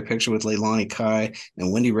chance to get their picture with Leilani Kai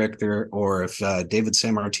and Wendy Richter, or if David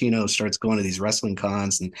Sammartino starts going to these wrestling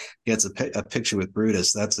cons and gets a picture with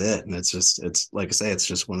Brutus, that's it. And it's like I say, it's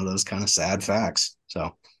just one of those kind of sad facts.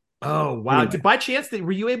 So. Oh, wow. Anyway. By chance,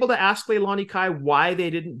 were you able to ask Leilani Kai why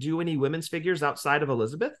they didn't do any women's figures outside of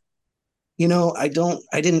Elizabeth? I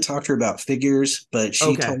didn't talk to her about figures, but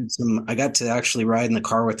she told I got to actually ride in the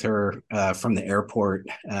car with her from the airport,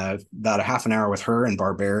 about a half an hour with her and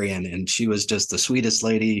Barbarian. And she was just the sweetest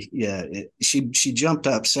lady. Yeah. She jumped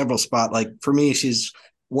up several spots. Like for me, she's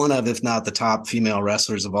one of, if not the top female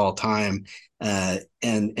wrestlers of all time.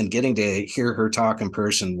 And getting to hear her talk in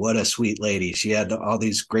person, what a sweet lady. She had all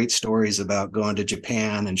these great stories about going to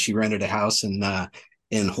Japan, and she rented a house in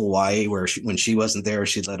Hawaii where when she wasn't there,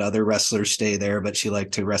 she'd let other wrestlers stay there, but she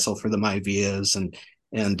liked to wrestle for the Maivias and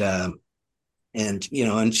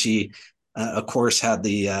she of course had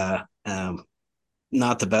the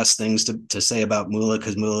not the best things to say about Moolah,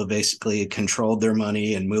 because Moolah basically controlled their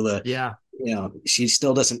money, and Moolah,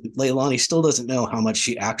 Leilani still doesn't know how much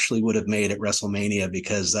she actually would have made at WrestleMania,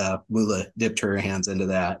 because Moolah dipped her hands into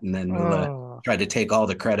that, and then Moolah tried to take all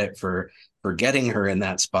the credit for getting her in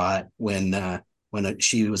that spot when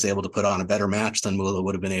she was able to put on a better match than Moolah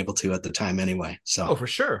would have been able to at the time anyway. So for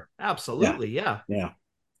sure, absolutely, yeah.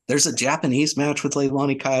 There's a Japanese match with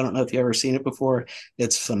Leilani Kai. I don't know if you've ever seen it before.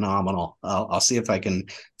 It's phenomenal. I'll see if I can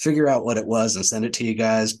figure out what it was and send it to you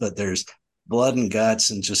guys. But there's blood and guts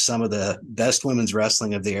and just some of the best women's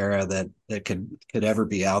wrestling of the era that could ever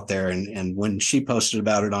be out there. And when she posted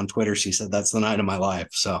about it on Twitter, she said, "That's the night of my life."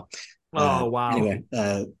 So, wow. Anyway,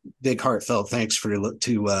 big heartfelt thanks to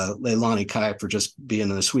Leilani Kai for just being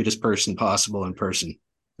the sweetest person possible in person.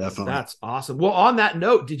 Definitely. That's awesome. Well, on that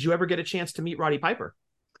note, did you ever get a chance to meet Roddy Piper?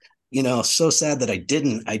 So sad that I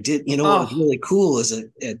didn't. I did. What was really cool is at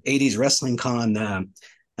 80s Wrestling Con,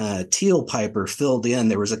 Teal Piper filled in.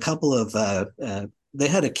 There was a couple of, they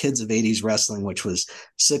had a Kids of 80s Wrestling, which was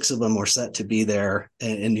 6 of them were set to be there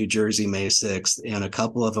in New Jersey, May 6th, and a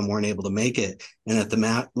couple of them weren't able to make it. And at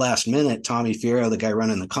the last minute, Tommy Fierro, the guy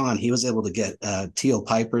running the con, he was able to get Teal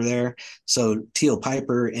Piper there. So Teal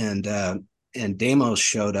Piper and Damos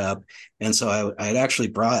showed up. And so I had actually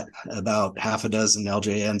brought about half a dozen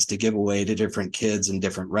LJNs to give away to different kids and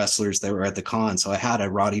different wrestlers that were at the con. So I had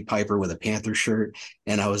a Roddy Piper with a Panther shirt,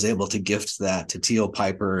 and I was able to gift that to Teal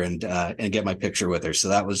Piper and get my picture with her. So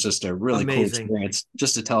that was just a really cool experience,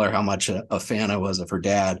 just to tell her how much a fan I was of her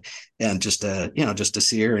dad, and just to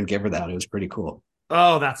see her and give her that. It was pretty cool.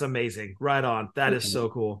 Oh, that's amazing. Right on. That is so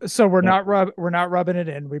cool. So we're not rubbing it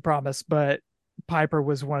in, we promise, but Piper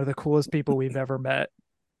was one of the coolest people we've ever met.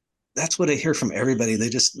 That's what I hear from everybody. They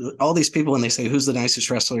just, all these people, when they say, "Who's the nicest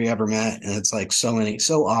wrestler you ever met?" And it's like so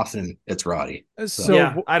often it's Roddy. So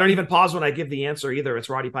yeah, I don't even pause when I give the answer either. It's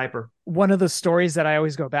Roddy Piper. One of the stories that I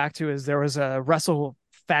always go back to is there was a Wrestle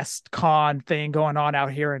Fest con thing going on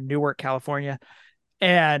out here in Newark, California.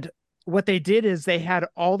 And what they did is they had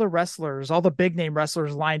all the wrestlers, all the big name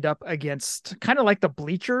wrestlers lined up against kind of like the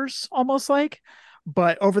bleachers, almost like,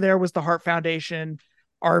 but over there was the Hart Foundation,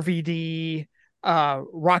 RVD,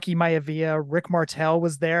 Rocky Maivia, Rick Martel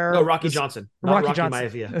was there. No, Rocky Johnson. Not Rocky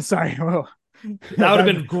Maivia. Sorry. Whoa. That would have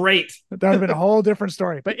been great. That would have been a whole different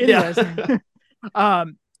story. But anyways,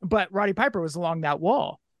 but Roddy Piper was along that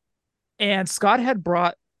wall, and Scott had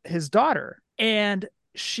brought his daughter, and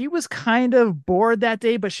she was kind of bored that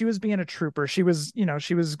day, but she was being a trooper. She was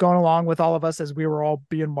going along with all of us as we were all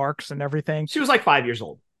being marks and everything. She was like 5 years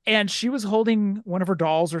old, and she was holding one of her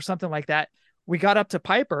dolls or something like that. We got up to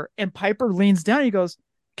Piper, and Piper leans down. He goes,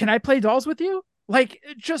 "Can I play dolls with you?" Like,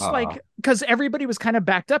 just like, because everybody was kind of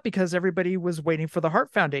backed up because everybody was waiting for the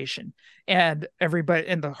Hart Foundation, and everybody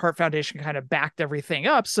in the Hart Foundation kind of backed everything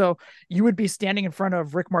up. So you would be standing in front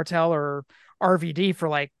of Rick Martel or RVD for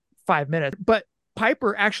like 5 minutes. But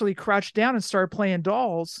Piper actually crouched down and started playing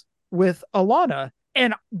dolls with Alana.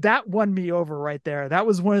 And that won me over right there. That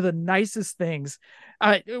was one of the nicest things.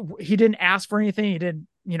 He didn't ask for anything. He didn't,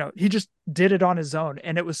 he just did it on his own.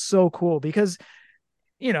 And it was so cool because,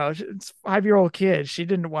 it's a 5-year-old kid. She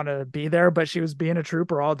didn't want to be there, but she was being a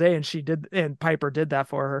trooper all day. And Piper did that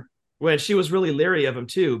for her. When she was really leery of him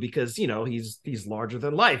too, because, he's larger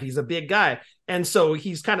than life. He's a big guy. And so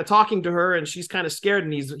he's kind of talking to her and she's kind of scared,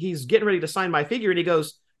 and he's getting ready to sign my figure. And he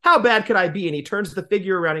goes, "How bad could I be?" And he turns the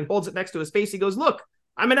figure around and holds it next to his face. He goes, "Look,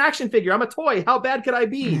 I'm an action figure. I'm a toy. How bad could I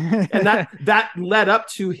be?" And that led up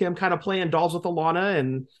to him kind of playing dolls with Alana.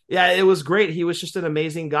 And yeah, it was great. He was just an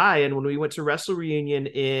amazing guy. And when we went to Wrestle Reunion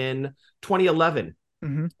in 2011,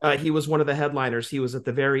 he was one of the headliners. He was at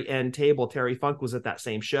the very end table. Terry Funk was at that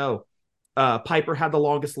same show. Piper had the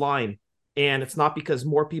longest line. And it's not because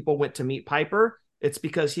more people went to meet Piper. It's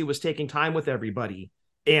because he was taking time with everybody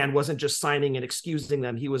and wasn't just signing and excusing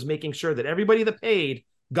them. He was making sure that everybody that paid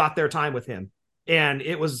got their time with him. And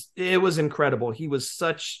it was incredible. He was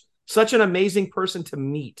such an amazing person to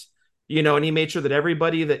meet, and he made sure that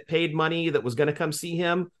everybody that paid money that was going to come see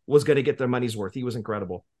him was going to get their money's worth. He was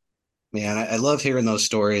incredible. Man, I love hearing those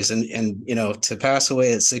stories. And to pass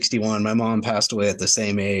away at 61, my mom passed away at the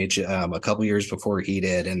same age, a couple years before he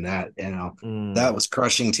did. And that, that was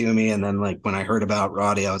crushing to me. And then like when I heard about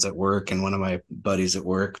Roddy, I was at work, and one of my buddies at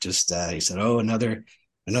work just, he said, "Oh, another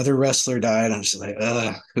another wrestler died. I'm just like,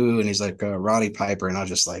 who? And he's like, Roddy Piper. And I was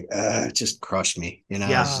just like, it just crushed me. You know,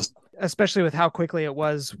 Yeah. it's just, Especially with how quickly it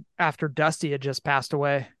was after Dusty had just passed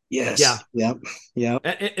away. yes. Yeah. Yep.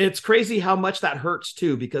 It's crazy how much that hurts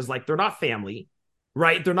too, because like they're not family,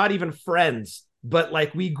 right? They're not even friends, but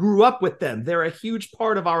like we grew up with them. They're a huge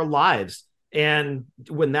part of our lives. And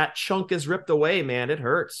when that chunk is ripped away, man, it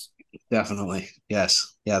hurts. Definitely.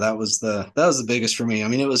 Yes. Yeah. That was the biggest for me. I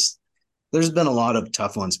mean, there's been a lot of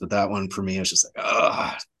tough ones, but that one for me is just like,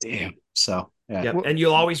 oh, damn. So, yeah. Yep. And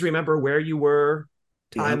you'll always remember where you were,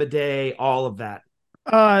 time of day, all of that.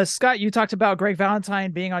 Scott, you talked about Greg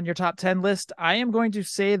Valentine being on your top 10 list. I am going to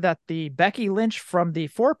say that the Becky Lynch from the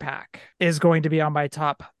 4-pack is going to be on my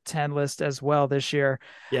top 10 list as well this year.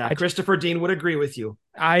 Yeah, Christopher Dean would agree with you.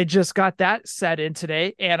 I just got that set in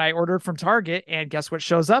today and I ordered from Target, and guess what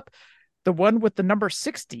shows up? The one with the number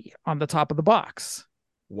 60 on the top of the box.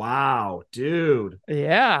 Wow, dude.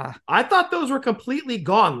 Yeah. I thought those were completely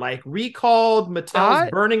gone, like recalled. Mattel's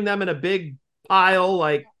burning them in a big pile.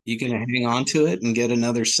 Like, you can hang on to it and get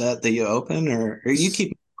another set that you open, or you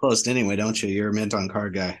keep it closed anyway, don't you? You're a mint on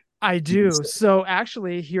card guy. I do. So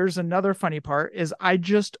actually, here's another funny part is I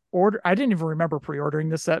just ordered. I didn't even remember pre-ordering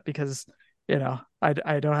this set because, you know,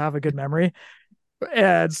 I don't have a good memory.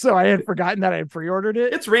 And so I had forgotten that I had pre-ordered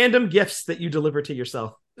it. It's random gifts that you deliver to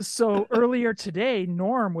yourself. So earlier today,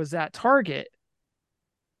 Norm was at Target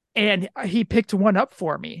and he picked one up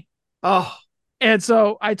for me. Oh, and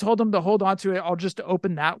so I told him to hold on to it. I'll just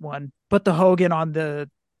open that one, put the Hogan on a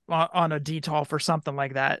detolf or something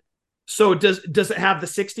like that. So does it have the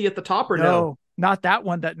 60 at the top or no? Not that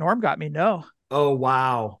one that Norm got me. No. Oh,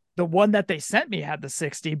 wow. The one that they sent me had the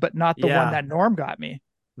 60, but not the one that Norm got me.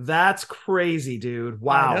 That's crazy, dude.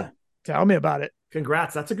 Wow. Tell me about it.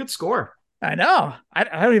 Congrats. That's a good score. I know. I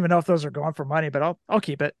don't even know if those are going for money, but I'll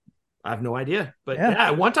keep it. I have no idea. But yeah,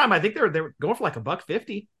 at one time I think they were going for like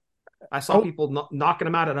 $150. I saw people knocking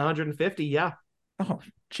them out at 150. Yeah. Oh,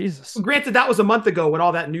 Jesus. Well, granted, that was a month ago when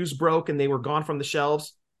all that news broke and they were gone from the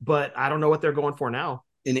shelves, but I don't know what they're going for now.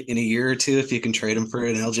 In a year or two, if you can trade them for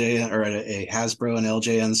an LJN or a Hasbro and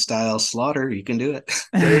LJN style slaughter, you can do it.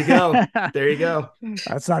 There you go. There you go.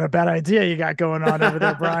 That's not a bad idea you got going on over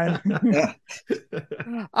there, Brian. Yeah.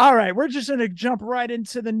 All right. We're just going to jump right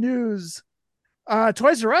into the news.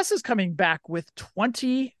 Toys R Us is coming back with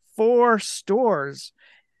 24 stores,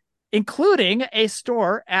 including a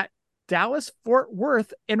store at Dallas Fort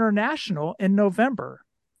Worth International in November.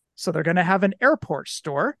 So they're going to have an airport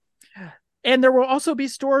store. And there will also be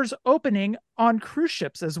stores opening on cruise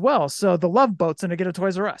ships as well. So the Love Boat's going to get a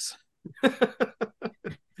Toys R Us.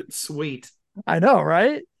 Sweet. I know,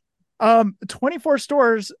 right? 24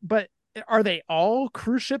 stores, but are they all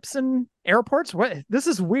cruise ships and airports? What? This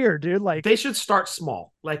is weird, dude. Like, they should start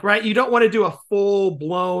small. Like, right? You don't want to do a full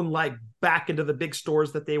blown, like, back into the big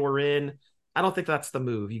stores that they were in. I don't think that's the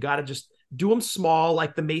move. You got to just do them small.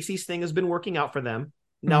 Like the Macy's thing has been working out for them.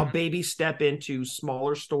 Now, baby step into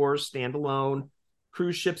smaller stores, standalone,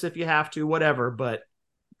 cruise ships if you have to, whatever, but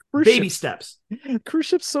baby steps. Cruise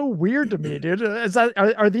ships so weird to me, dude.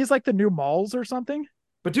 Are these like the new malls or something?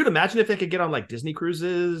 But dude, imagine if they could get on like Disney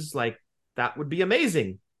cruises. Like, that would be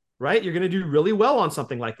amazing, right? You're going to do really well on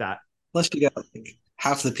something like that. Plus, you got like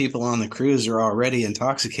half the people on the cruise are already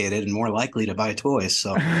intoxicated and more likely to buy toys.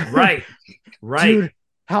 So right. Dude,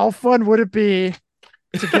 how fun would it be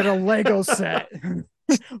to get a Lego set?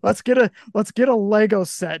 Let's get a Lego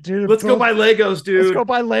set, dude. Let's go buy Legos, dude. Let's go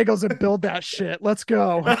buy Legos and build that shit. Let's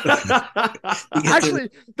go. Actually,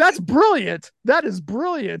 that's brilliant. That is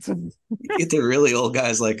brilliant. You get the really old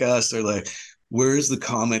guys like us. They're like, "Where's the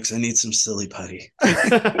comics? I need some silly putty."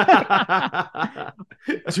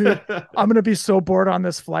 Dude, I'm gonna be so bored on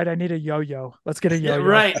this flight. I need a yo-yo. Let's get a yo-yo.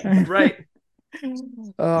 Yeah, right.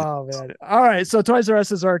 Oh man. All right. So Toys R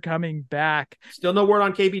Us are coming back. Still no word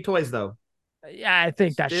on KB Toys though. Yeah, I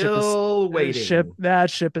think that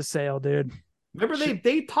ship is sailed, dude. Remember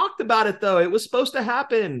they talked about it though. It was supposed to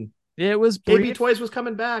happen. It was brief. KB Toys was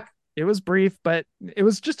coming back. It was brief, but it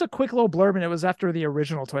was just a quick little blurb, and it was after the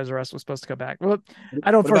original Toys R Us was supposed to come back. Well,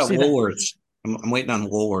 I don't foresee that. Woolworths? I'm waiting on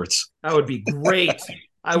Woolworths. That would be great.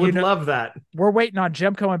 I would love that. We're waiting on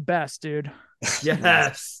Gemco and Best, dude.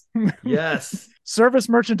 Yes. Yes. Service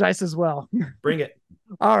merchandise as well. Bring it.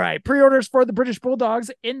 All right. Pre-orders for the British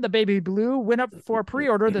Bulldogs in the baby blue went up for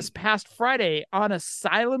pre-order this past Friday on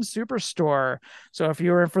Asylum Superstore. So if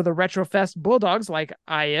you're in for the Retrofest Bulldogs like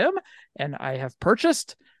I am, and I have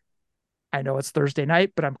purchased, I know it's Thursday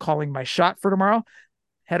night, but I'm calling my shot for tomorrow.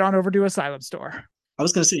 Head on over to Asylum Store. I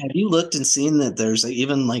was going to say, have you looked and seen that there's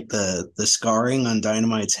even like the scarring on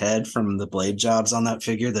Dynamite's head from the blade jobs on that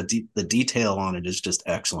figure? The detail on it is just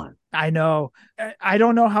excellent. I know. I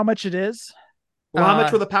don't know how much it is. Well, how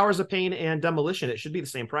much were the Powers of Pain and Demolition? It should be the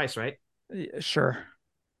same price, right? Sure.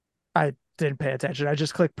 I didn't pay attention. I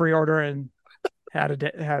just clicked pre-order and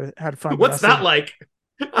had fun. What's that like?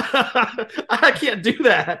 I can't do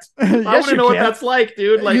that. Yes, I want to know what that's like,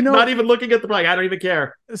 dude. Like, not even looking at the like, I don't even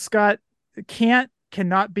care. Scott,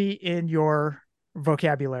 cannot be in your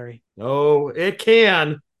vocabulary. Oh, it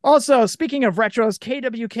can. Also, speaking of retros,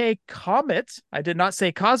 KWK Comet, I did not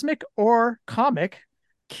say cosmic or comic,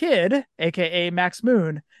 Kid, aka Max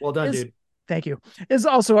Moon. Well done, dude. Thank you. Is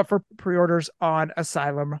also up for pre-orders on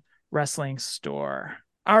Asylum Wrestling Store.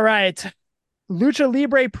 All right. Lucha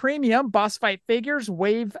Libre Premium Boss Fight Figures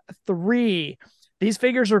Wave 3. These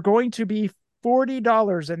figures are going to be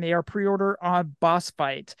 $40 and they are pre-order on Boss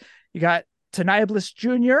Fight. You got Tenaya Bliss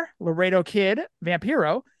Jr., Laredo Kid,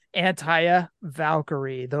 Vampiro, and Taya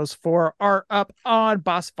Valkyrie. Those 4 are up on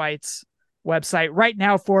Boss Fight's website right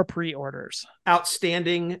now for pre-orders.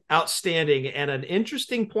 Outstanding. And an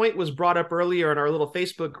interesting point was brought up earlier in our little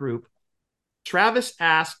Facebook group. Travis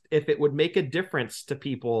asked if it would make a difference to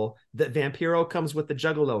people that Vampiro comes with the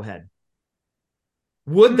Juggalo head.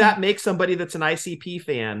 Would that make somebody that's an ICP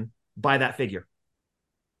fan buy that figure?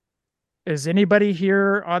 Is anybody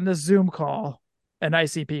here on the Zoom call an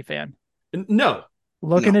ICP fan? No.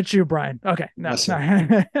 Looking at you, Brian. Okay. No, no,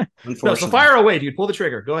 so fire away, dude. Pull the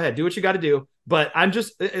trigger. Go ahead. Do what you got to do. But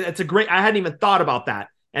it's a great, I hadn't even thought about that.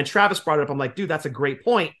 And Travis brought it up. I'm like, dude, that's a great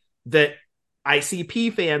point that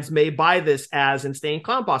ICP fans may buy this as Insane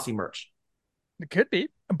Clown Posse merch. It could be.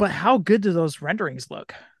 But how good do those renderings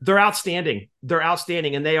look? They're outstanding.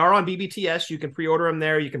 And they are on BBTS. You can pre-order them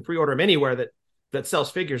there. You can pre-order them anywhere that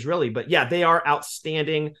sells figures, really. But yeah, they are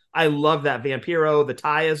outstanding. I love that Vampiro. The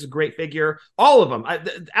Ty is a great figure. All of them.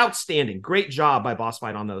 Outstanding. Great job by Boss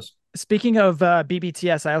Fight on those. Speaking of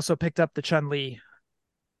BBTS, I also picked up the Chun-Li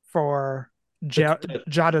for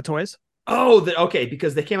Jada Toys. Oh, okay,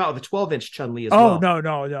 because they came out with a 12-inch Chun-Li as well. Oh,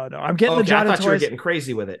 no. I'm getting the Jada I thought Toys. You were getting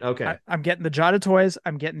crazy with it. Okay. I'm getting the Jada Toys.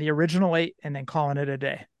 I'm getting the original 8 and then calling it a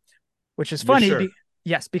day, which is funny. Sure?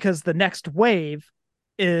 Yes, because the next wave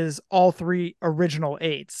is all 3 original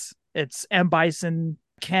 8s. It's M. Bison,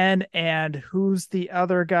 Ken, and who's the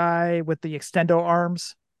other guy with the extendo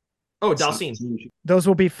arms? Oh, Dalcine. Those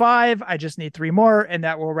will be 5. I just need 3 more, and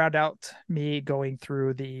that will round out me going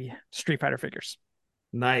through the Street Fighter figures.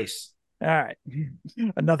 Nice. All right.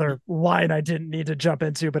 Another line I didn't need to jump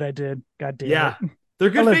into, but I did. God damn it.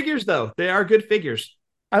 They're good figures, though. They are good figures.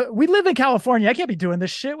 We live in California. I can't be doing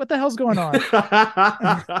this shit. What the hell's going on?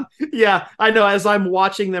 Yeah, I know. As I'm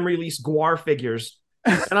watching them release Guar figures,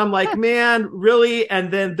 and I'm like, man, really?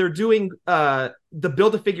 And then they're doing the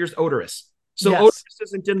Build-A-Figures Odorous. So yes. Odorous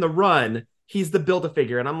isn't in the run. He's the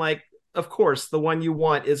Build-A-Figure. And I'm like, of course, the one you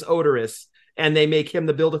want is Odorous. And they make him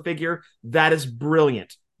the Build-A-Figure. That is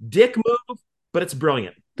brilliant. Dick move, but it's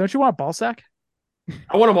brilliant. Don't you want Ballsack?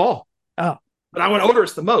 I want them all. Oh. But I want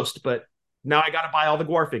Odorous the most, but now I got to buy all the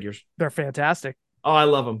Guar figures. They're fantastic. Oh, I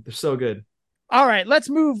love them. They're so good. All right, let's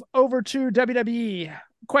move over to WWE.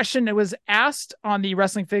 Question that was asked on the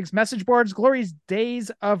Wrestling Figs message boards. Glory's Days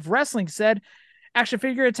of Wrestling said, Action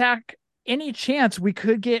Figure Attack, any chance we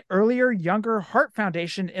could get earlier, younger Hart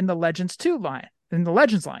Foundation in the Legends line?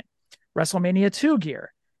 WrestleMania 2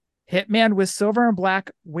 gear. Hitman with silver and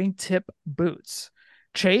black wingtip boots.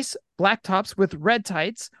 Chase, black tops with red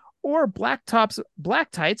tights, or black tops, black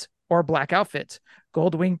tights, or black outfit.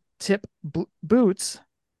 Gold wingtip boots.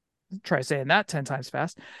 Try saying that 10 times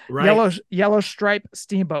fast. Right. Yellow stripe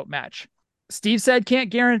steamboat match. Steve said can't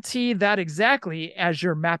guarantee that exactly as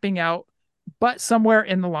you're mapping out, but somewhere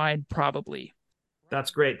in the line, probably.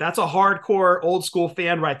 That's great. That's a hardcore old school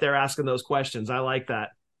fan right there asking those questions. I like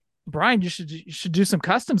that. Brian, you should do some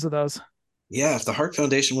customs of those. Yeah, if the Hart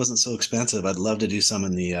Foundation wasn't so expensive, I'd love to do some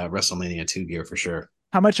in the WrestleMania 2 gear for sure.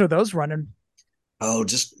 How much are those running? Oh,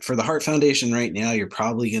 just for the Hart Foundation right now, you're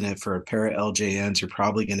probably gonna, for a pair of LJNs, you're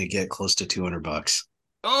probably gonna get close to $200.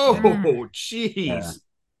 Oh, jeez.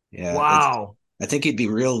 Yeah. Wow. I think you'd be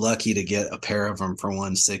real lucky to get a pair of them for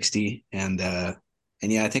 $160. And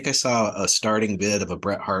yeah, I think I saw a starting bid of a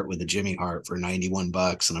Bret Hart with a Jimmy Hart for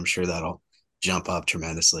 $91, and I'm sure that'll jump up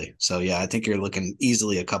tremendously. So yeah, I think you're looking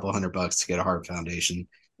easily a couple $100 to get a Hart Foundation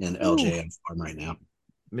in LJN form right now.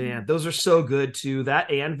 Man, those are so good too.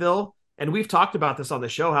 That Anvil, and we've talked about this on the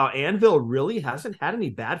show, how Anvil really hasn't had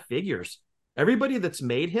any bad figures. Everybody that's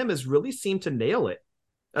made him has really seemed to nail it,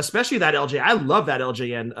 especially that LJ. I love that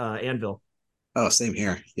LJN Anvil. Oh, same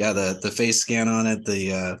here. Yeah, the face scan on it,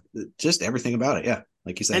 the just everything about it. Yeah.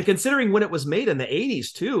 like you said. And considering when it was made in the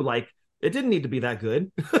 80s too, like it didn't need to be that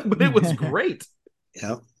good, but it was great.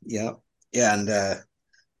 Yeah. And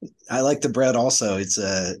I like the bread also. It's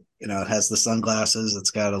it has the sunglasses.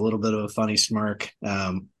 It's got a little bit of a funny smirk.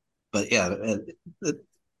 But yeah,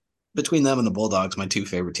 between them and the Bulldogs, my two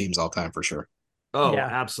favorite teams all time for sure. Oh, Yeah.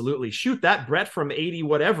 absolutely. Shoot, that Brett from 80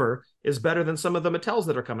 whatever is better than some of the Mattels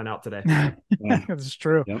that are coming out today. Yeah. That's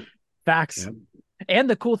true. Yep. Facts. Yep. And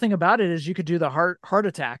the cool thing about it is you could do the heart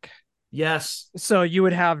attack. Yes. So you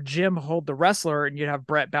would have Jim hold the wrestler and you'd have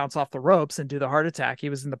Brett bounce off the ropes and do the heart attack. He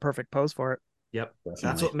was in the perfect pose for it. Yep. Definitely.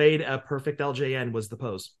 That's what made a perfect LJN was the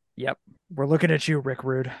pose. Yep. We're looking at you, Rick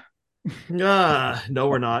Rude. No,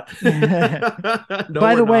 we're not.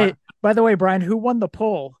 By the way, Brian, who won the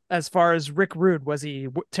poll as far as Rick Rude? Was he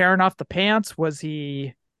tearing off the pants? Was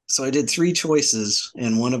he? So I did three choices,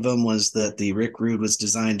 and one of them was that the Rick Rude was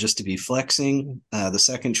designed just to be flexing. The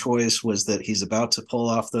second choice was that he's about to pull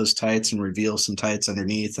off those tights and reveal some tights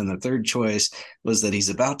underneath. And the third choice was that he's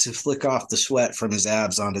about to flick off the sweat from his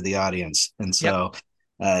abs onto the audience. And so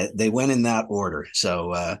they went in that order.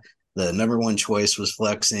 So the number one choice was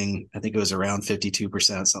flexing. I think it was around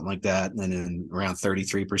 52%, something like that. And then around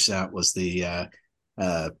 33% was the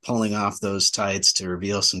pulling off those tights to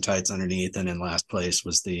reveal some tights underneath. And in last place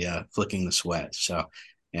was the flicking the sweat. So,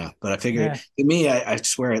 yeah. But I figured to me, I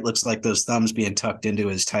swear it looks like those thumbs being tucked into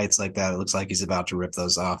his tights like that. It looks like he's about to rip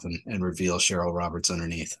those off and reveal Cheryl Roberts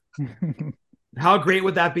underneath. How great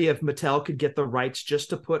would that be if Mattel could get the rights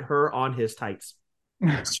just to put her on his tights?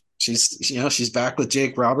 She's back with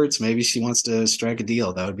Jake Roberts. Maybe she wants to strike a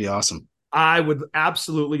deal. That would be awesome. I would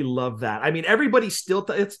absolutely love that. I mean, everybody still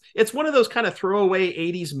it's one of those kind of throwaway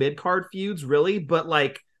 80s mid-card feuds, really, but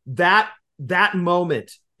like that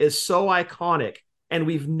moment is so iconic, and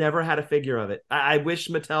we've never had a figure of it. I wish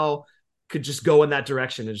Mattel could just go in that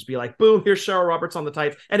direction and just be like, boom, here's Cheryl Roberts on the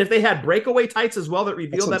tights. And if they had breakaway tights as well that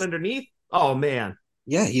reveal that underneath, oh man.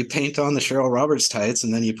 Yeah, you paint on the Cheryl Roberts tights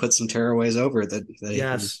and then you put some tearaways over it that they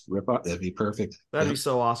yes. rip off. That'd be perfect. That'd be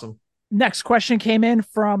so awesome. Next question came in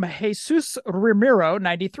from Jesus Ramiro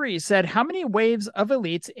 93, said, how many waves of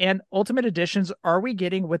elites and ultimate editions are we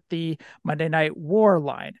getting with the Monday Night War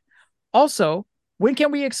line? Also, when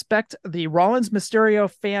can we expect the Rollins Mysterio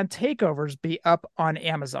fan takeovers be up on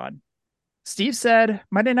Amazon? Steve said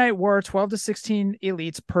Monday Night War 12 to 16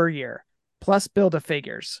 elites per year, plus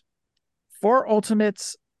Build-A-Figures. 4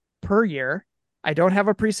 ultimates per year. I don't have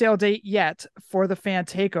a pre-sale date yet for the fan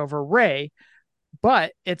takeover Ray,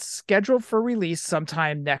 but it's scheduled for release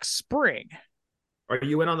sometime next spring. Are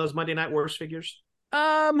you in on those Monday Night Wars figures?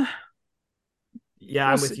 Yeah,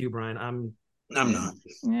 I'm with you, Brian. I'm not.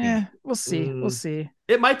 Yeah, we'll see. We'll see.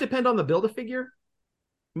 It might depend on the Build-A-Figure,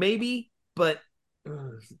 maybe, but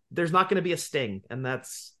there's not going to be a Sting, and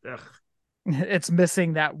that's it's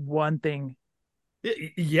missing that one thing.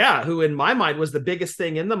 Yeah, who in my mind was the biggest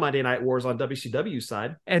thing in the Monday Night Wars on WCW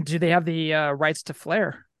side. And do they have the rights to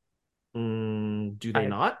Flair? Do they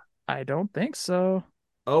not? I don't think so.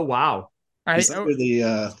 Oh wow! He's under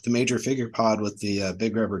the major figure pod with the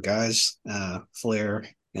Big Rubber Guys, Flair,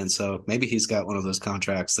 and so maybe he's got one of those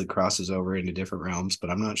contracts that crosses over into different realms,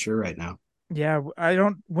 but I'm not sure right now. Yeah, I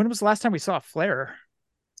don't. When was the last time we saw Flair?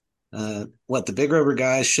 The Big Rubber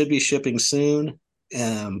Guys should be shipping soon.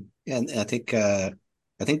 And I think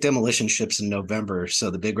Demolition ships in November. So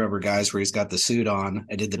the Big Rubber Guys where he's got the suit on,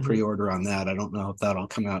 I did the pre-order on that. I don't know if that'll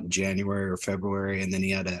come out in January or February. And then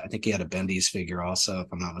I think he had a bendies figure also, if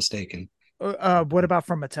I'm not mistaken. What about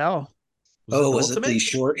from Mattel? Was it the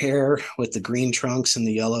short hair with the green trunks and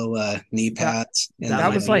the yellow knee pads?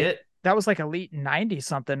 That was like Elite 90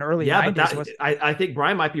 something, early 90s. But I think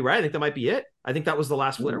Brian might be right. I think that might be it. I think that was the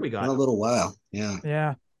last Flair we got. In a little while. Yeah.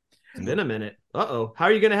 Yeah. It's been a minute. How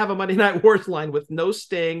are you going to have a Monday Night Wars line with no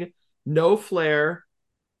Sting, no Flair,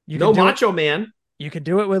 no Macho Man? You can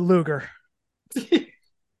do it with Luger.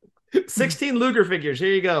 16 Luger figures.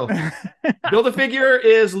 Here you go. Build-A-Figure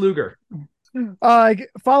is Luger.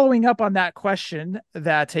 Following up on that question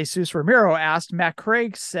that Jesus Ramiro asked, Matt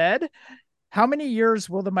Craig said, how many years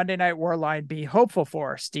will the Monday Night War line be hopeful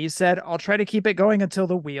for? Steve said, I'll try to keep it going until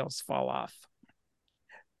the wheels fall off.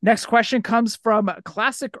 Next question comes from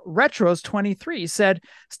Classic Retros 23, said,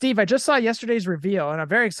 Steve, I just saw yesterday's reveal and I'm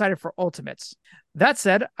very excited for Ultimates. That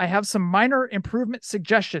said, I have some minor improvement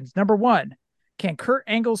suggestions. Number 1, can Kurt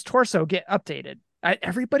Angle's torso get updated?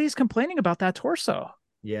 Everybody's complaining about that torso.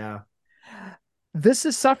 Yeah. This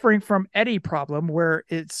is suffering from Eddie problem where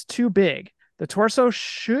it's too big. The torso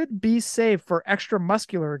should be saved for extra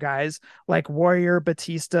muscular guys like Warrior,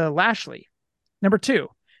 Batista, Lashley. Number 2,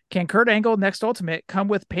 can Kurt Angle next Ultimate come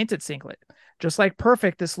with painted singlet? Just like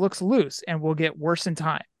Perfect, this looks loose and will get worse in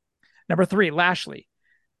time. Number 3, Lashley.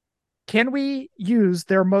 Can we use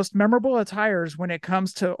their most memorable attires when it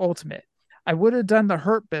comes to Ultimate? I would have done the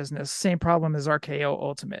Hurt Business, same problem as RKO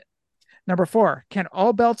Ultimate. Number 4, can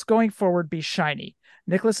all belts going forward be shiny?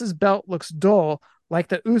 Nicholas's belt looks dull like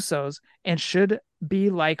the Usos and should be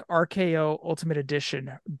like RKO Ultimate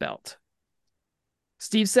Edition belt.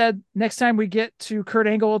 Steve said, next time we get to Kurt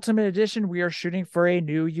Angle Ultimate Edition, we are shooting for a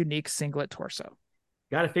new unique singlet torso.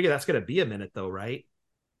 Got to figure that's going to be a minute though, right?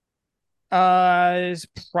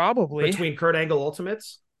 Probably. Between Kurt Angle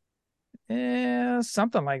Ultimates?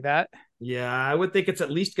 Something like that. Yeah, I would think it's at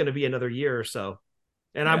least going to be another year or so.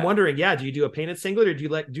 And Yeah. I'm wondering, do you do a painted singlet or do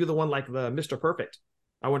you do the one like the Mr. Perfect?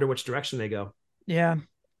 I wonder which direction they go. Yeah.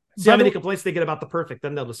 See how many complaints they get about the Perfect,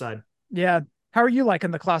 then they'll decide. Yeah. How are you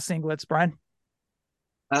liking the cloth singlets, Brian?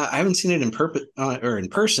 I haven't seen it in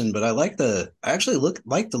person, but I actually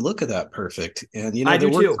like the look of that Perfect. And I do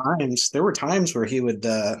too. There were times where he would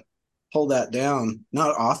pull that down.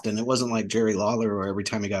 Not often. It wasn't like Jerry Lawler, where every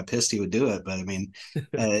time he got pissed he would do it. But I mean,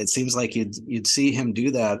 it seems like you'd see him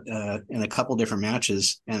do that in a couple different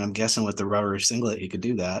matches. And I'm guessing with the rubber singlet he could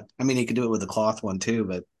do that. I mean, he could do it with the cloth one too.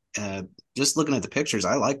 But just looking at the pictures,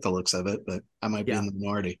 I like the looks of it. But I might be in the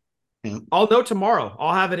minority. Yeah. I'll know tomorrow.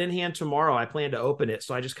 I'll have it in hand tomorrow. I plan to open it.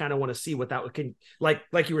 So I just kind of want to see what that can, like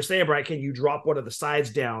you were saying, Brian, can you drop one of the sides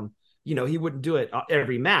down? You know, he wouldn't do it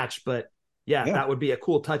every match, but yeah, that would be a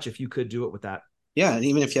cool touch if you could do it with that. Yeah. And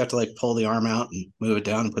even if you have to like pull the arm out and move it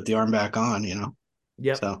down and put the arm back on, you know?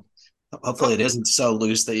 Yeah. So hopefully it isn't so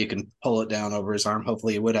loose that you can pull it down over his arm.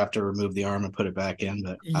 Hopefully you would have to remove the arm and put it back in,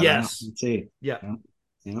 but yes. Let's see. Yeah.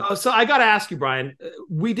 You know? So I got to ask you, Brian,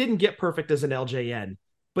 we didn't get Perfect as an LJN,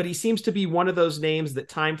 but he seems to be one of those names that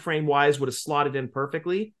time frame wise would have slotted in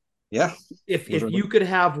perfectly. Yeah. If you could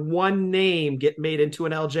have one name get made into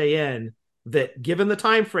an LJN that, given the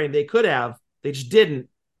time frame they could have, they just didn't,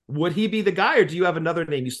 would he be the guy, or do you have another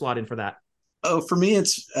name you slot in for that? Oh, for me,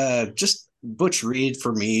 it's just Butch Reed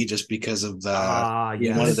for me, just because of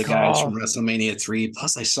one of the guys from WrestleMania 3.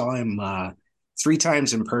 Plus, I saw him 3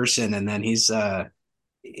 times in person, and then he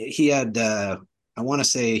had I want to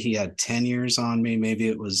say he had 10 years on me. Maybe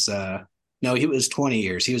it was no, he was 20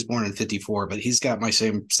 years. He was born in 54, but he's got my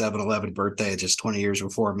same 7/11 birthday, just 20 years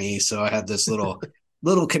before me. So I had this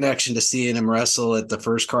little connection to seeing him wrestle at the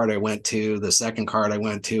first card I went to, the second card I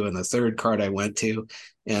went to, and the third card I went to.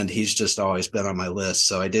 And he's just always been on my list.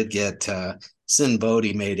 So I did get Sin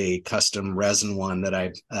Bodhi made a custom resin one that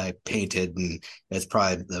I painted, and it's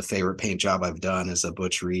probably the favorite paint job I've done is a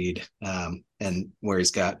Butch Reed. And where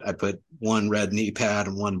I put one red knee pad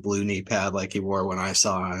and one blue knee pad like he wore when I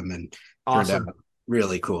saw him, and awesome. Turned out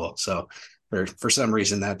really cool. So for some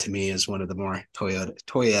reason, that to me is one of the more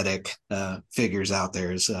toyetic figures out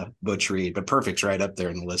there is Butch Reed, but Perfect's right up there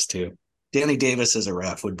in the list too. Danny Davis as a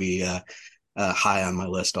ref would be high on my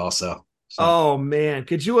list also. So. Oh man,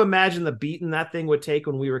 could you imagine the beating that thing would take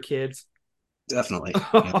when we were kids? Definitely.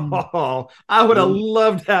 Oh, I would have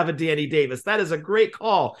loved to have a Danny Davis. That is a great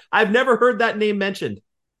call. I've never heard that name mentioned.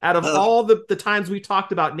 Out of all the times we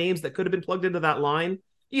talked about names that could have been plugged into that line,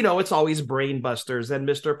 you know, it's always Brainbusters and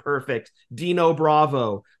Mr. Perfect, Dino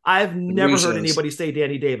Bravo. I've never heard anybody say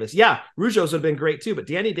Danny Davis. Yeah, Rougeau's would have been great too, but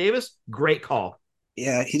Danny Davis, great call.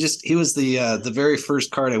 Yeah, he was the very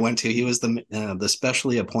first card I went to. He was the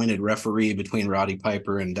specially appointed referee between Roddy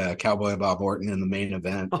Piper and Cowboy Bob Orton in the main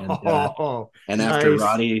event. And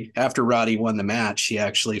nice. after Roddy won the match, he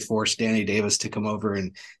actually forced Danny Davis to come over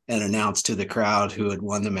and announce to the crowd who had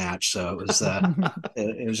won the match. So it was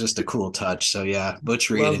it was just a cool touch. So yeah, Butch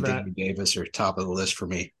Reed and Danny Davis are top of the list for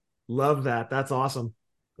me. Love that. That's awesome.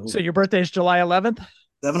 Cool. So your birthday is July 11th?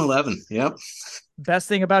 7/11. Yep. Best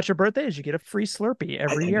thing about your birthday is you get a free Slurpee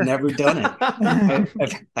every year. I've never done it.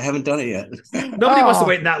 I haven't done it yet. Nobody wants to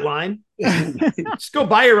wait in that line. Just go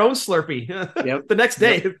buy your own Slurpee. Yep. The next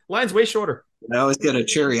day, line's way shorter. I always get a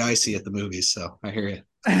cherry icy at the movies, so I hear you.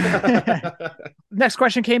 Next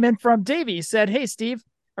question came in from Davey. He said, "Hey, Steve,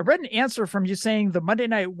 I read an answer from you saying the Monday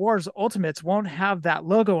Night Wars Ultimates won't have that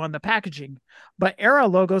logo on the packaging, but Era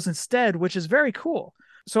logos instead, which is very cool.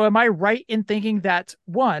 So am I right in thinking that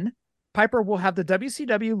 1, Piper will have the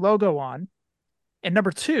WCW logo on, and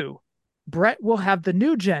number 2, Brett will have the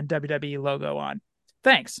new gen WWE logo on?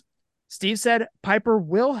 Thanks." Steve said Piper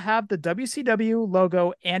will have the WCW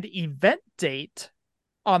logo and event date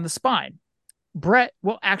on the spine. Brett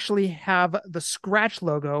will actually have the scratch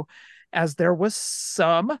logo, as there was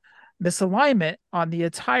some misalignment on the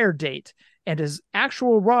attire date, and his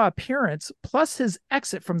actual Raw appearance plus his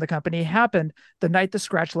exit from the company happened the night the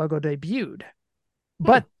scratch logo debuted.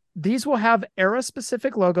 But These will have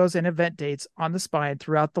era-specific logos and event dates on the spine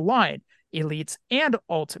throughout the line, Elites and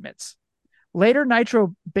Ultimates. Later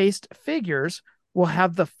Nitro-based figures will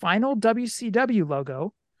have the final WCW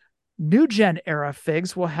logo. New Gen era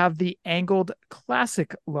figs will have the angled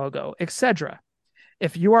classic logo, etc.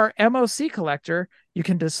 If you are MOC collector, you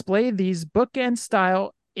can display these bookend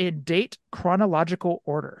style in date chronological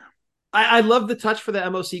order. I love the touch for the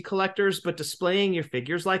MOC collectors, but displaying your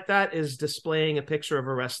figures like that is displaying a picture of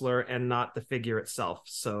a wrestler and not the figure itself.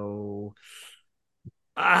 So,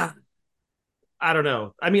 I don't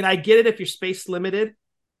know. I mean, I get it if you're space limited,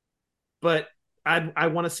 but I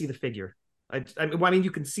want to see the figure. I mean,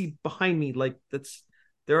 you can see behind me, like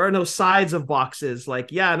there are no sides of boxes.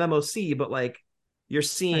 Like, yeah, I'm MOC, but like you're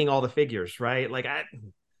seeing all the figures, right? Like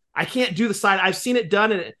I can't do the side. I've seen it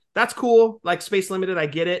done, and that's cool. Like space limited, I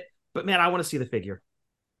get it. But man, I want to see the figure.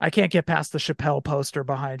 I can't get past the Chappelle poster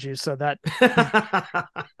behind you, so that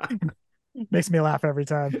makes me laugh every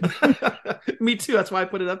time. Me too. That's why I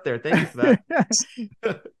put it up there. Thank you for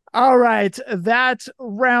that. All right. That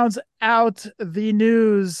rounds out the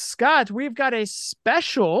news. Scott, we've got a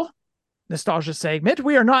special nostalgia segment.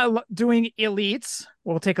 We are not doing Elites.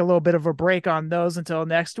 We'll take a little bit of a break on those until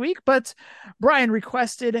next week, but Brian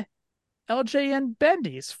requested LJN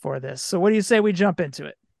bendies for this. So what do you say we jump into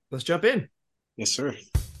it? Let's jump in. Yes, sir.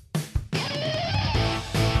 We're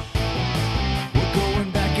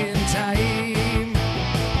going back in time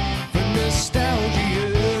for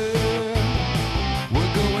nostalgia.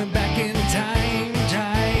 We're going back in time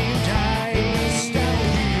nostalgia.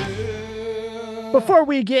 Before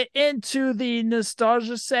we get into the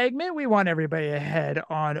nostalgia segment, we want everybody to head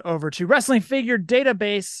on over to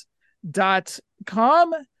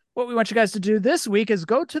wrestlingfiguredatabase.com. What we want you guys to do this week is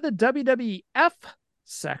go to the WWF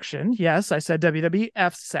section. Yes, I said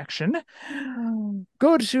WWF section.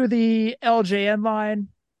 Go to the LJN line,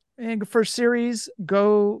 and for series,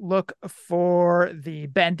 go look for the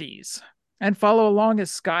bendies and follow along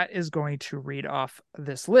as Scott is going to read off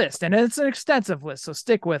this list. And it's an extensive list, so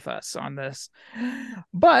stick with us on this.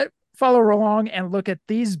 But follow along and look at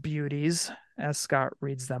these beauties as Scott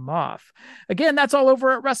reads them off. Again, that's all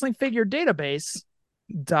over at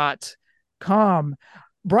wrestlingfiguredatabase.com.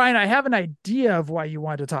 Brian, I have an idea of why you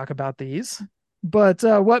wanted to talk about these, but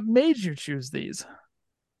what made you choose these?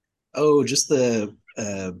 Oh, just the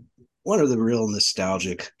one of the real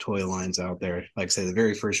nostalgic toy lines out there. Like I say, the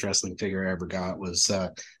very first wrestling figure I ever got was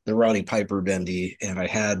the Roddy Piper bendy, and I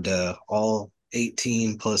had all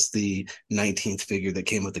 18 plus the 19th figure that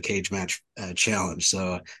came with the cage match challenge.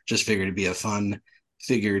 So just figured it'd be a fun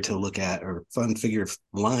figure to look at, or fun figure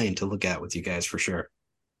line to look at with you guys for sure.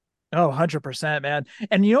 Oh, 100%, man.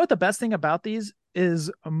 And you know what the best thing about these is?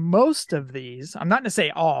 Most of these, I'm not going to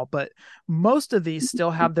say all, but most of these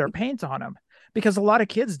still have their paint on them because a lot of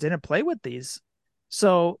kids didn't play with these.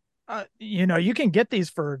 So, you can get these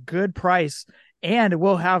for a good price and it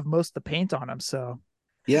will have most of the paint on them. So,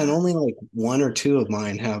 yeah, and only like one or two of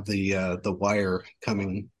mine have the wire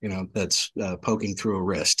coming, that's poking through a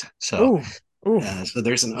wrist. So, so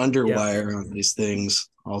there's an underwire on these things.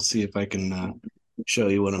 I'll see if I can show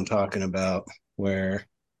you what I'm talking about, where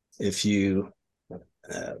if you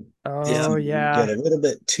get a little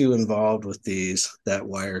bit too involved with these, that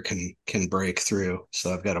wire can break through.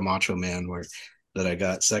 So I've got a Macho Man that I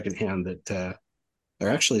got secondhand that or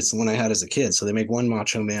actually it's the one I had as a kid. So they make one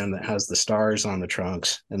Macho Man that has the stars on the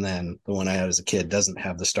trunks, and then the one I had as a kid doesn't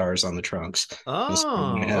have the stars on the trunks.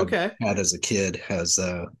 Okay. Had as a kid has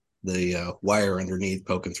the wire underneath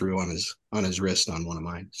poking through on his wrist on one of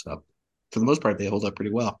mine. So for the most part, they hold up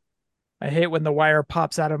pretty well. I hate when the wire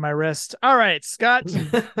pops out of my wrist. All right, Scott,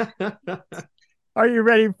 are you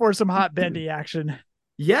ready for some hot bendy action?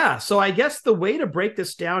 Yeah. So I guess the way to break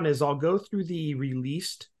this down is I'll go through the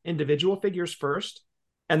released individual figures first,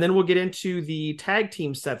 and then we'll get into the tag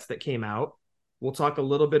team sets that came out. We'll talk a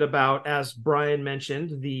little bit about, as Brian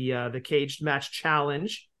mentioned, the caged match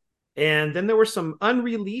challenge. And then there were some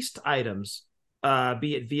unreleased items,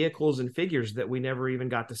 be it vehicles and figures that we never even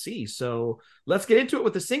got to see. So let's get into it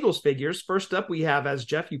with the singles figures. First up, we have, as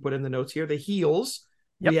Jeff, you put in the notes here, the heels.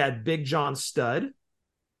 Yep. We had Big John Studd.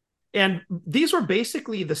 And these were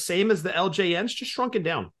basically the same as the LJNs, just shrunken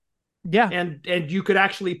down. Yeah. And you could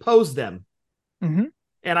actually pose them. Mm-hmm.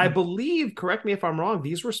 And I believe, correct me if I'm wrong,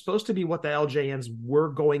 these were supposed to be what the LJNs were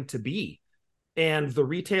going to be. And the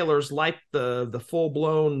retailers liked the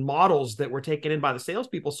full-blown models that were taken in by the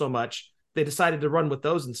salespeople so much, they decided to run with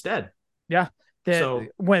those instead. Yeah.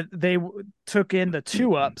 When they took in the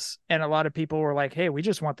 2-ups, and a lot of people were like, hey, we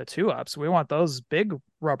just want the 2-ups. We want those big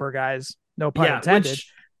rubber guys. No pun intended.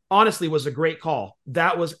 honestly was a great call.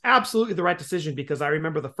 That was absolutely the right decision, because I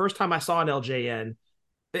remember the first time I saw an LJN,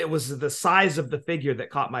 it was the size of the figure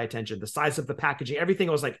that caught my attention, the size of the packaging,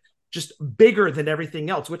 everything was like just bigger than everything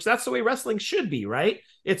else, which that's the way wrestling should be, right?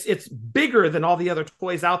 It's bigger than all the other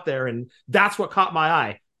toys out there, and that's what caught my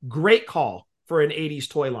eye. Great call for an 80s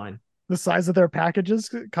toy line. The size of their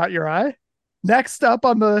packages caught your eye? Next up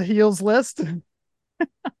on the heels list.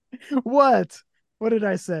 What did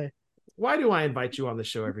I say? Why do I invite you on the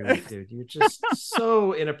show every week, dude? You're just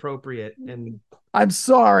so inappropriate. And I'm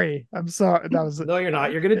sorry. That was no, you're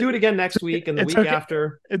not. You're going to do it again next week and the week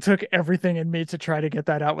after. It took everything in me to try to get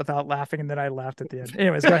that out without laughing, and then I laughed at the end.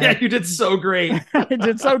 Anyways, go ahead. Yeah, you did so great. I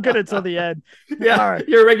did so good until the end. Yeah, all right.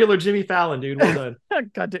 You're a regular Jimmy Fallon, dude. Well done.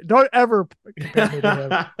 God damn, don't ever compare me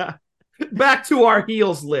to him. Back to our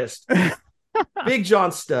heels list. Big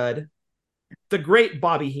John Studd, the great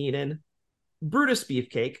Bobby Heenan, Brutus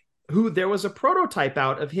Beefcake, who there was a prototype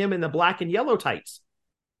out of him in the black and yellow tights.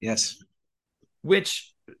 Yes.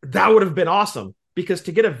 Which that would have been awesome, because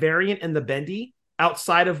to get a variant in the bendy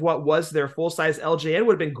outside of what was their full-size LJN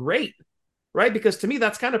would have been great, right? Because to me,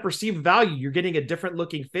 that's kind of perceived value. You're getting a different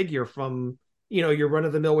looking figure from, your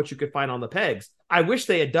run-of-the-mill, what you could find on the pegs. I wish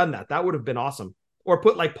they had done that. That would have been awesome. Or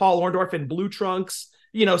put like Paul Orndorff in blue trunks,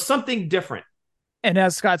 something different. And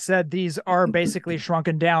as Scott said, these are basically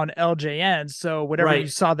shrunken down LJNs. So whatever you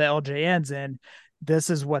saw the LJNs in,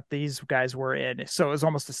 this is what these guys were in. So it was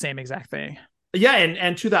almost the same exact thing. Yeah,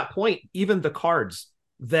 and to that point, even the cards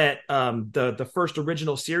that the first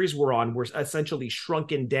original series were on were essentially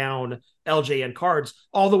shrunken down LJN cards,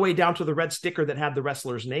 all the way down to the red sticker that had the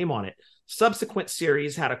wrestler's name on it. Subsequent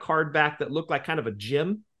series had a card back that looked like kind of a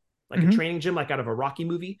gym, like a training gym, like out of a Rocky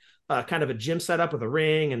movie, kind of a gym setup with a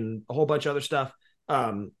ring and a whole bunch of other stuff.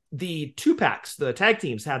 The 2-packs, the tag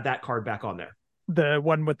teams, had that card back on there. The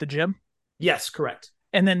one with the gym? Yes, correct.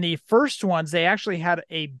 And then the first ones, they actually had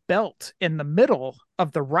a belt in the middle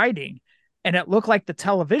of the writing, and it looked like the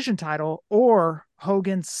television title or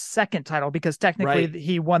Hogan's second title, because technically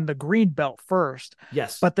he won the green belt first.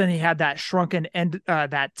 Yes. But then he had that shrunken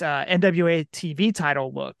NWA TV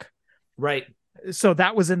title look. Right. So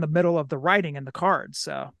that was in the middle of the writing in the cards.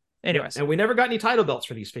 So anyways. And we never got any title belts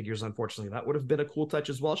for these figures, unfortunately. That would have been a cool touch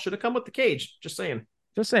as well. Should have come with the cage. Just saying.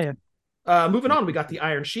 Moving on, we got the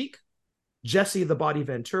Iron Sheik, Jesse the Body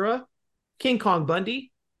Ventura, King Kong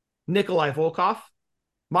Bundy, Nikolai Volkov,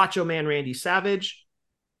 Macho Man Randy Savage,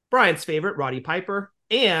 Brian's favorite Roddy Piper,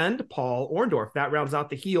 and Paul Orndorff. That rounds out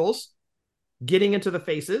the heels. Getting into the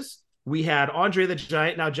faces, we had Andre the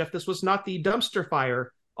Giant. Now, Jeff, this was not the dumpster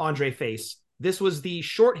fire Andre face. This was the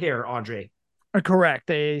short hair Andre. Correct.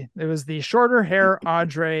 It was the shorter hair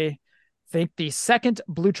Andre. I think the second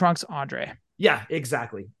Blue Trunks Andre. Yeah,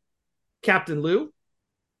 exactly. Captain Lou,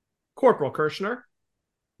 Corporal Kirshner,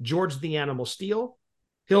 George the Animal Steel,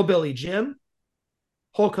 Hillbilly Jim,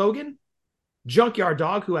 Hulk Hogan, Junkyard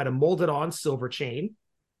Dog, who had a molded on silver chain,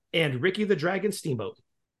 and Ricky the Dragon Steamboat.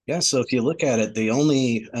 Yeah, so if you look at it, the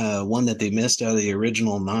only one that they missed out of the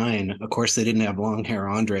original 9, of course, they didn't have long hair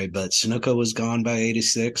Andre, but Snuka was gone by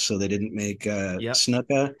 86, so they didn't make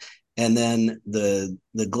Snuka. And then the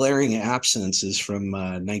glaring absence is from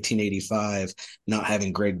 1985, not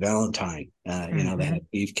having Greg Valentine. They had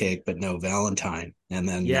Beefcake, but no Valentine. And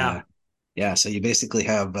then, so you basically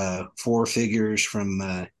have 4 figures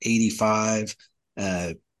from 85,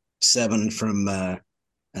 7 from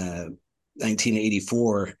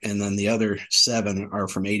 1984, and then the other 7 are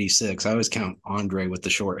from 86. I always count Andre with the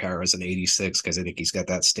short hair as an 86 because I think he's got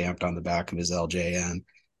that stamped on the back of his LJN.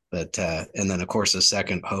 But and then of course the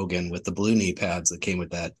second Hogan with the blue knee pads that came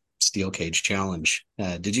with that steel cage challenge.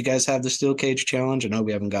 Did you guys have the steel cage challenge? I know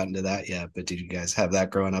we haven't gotten to that yet, but did you guys have that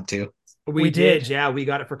growing up too? We did. Yeah, we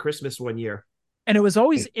got it for Christmas one year. And it was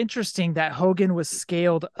always interesting that Hogan was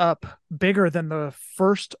scaled up bigger than the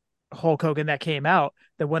first Hulk Hogan that came out,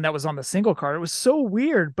 the one that was on the single card. It was so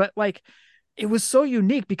weird, but like it was so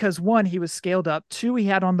unique because 1, he was scaled up, 2, he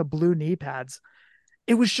had on the blue knee pads.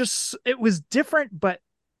 It was different, but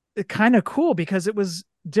kind of cool because it was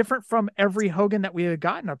different from every Hogan that we had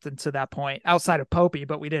gotten up to that point outside of Popey,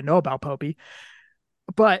 but we didn't know about Popey.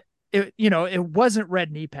 But it wasn't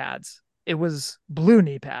red knee pads. It was blue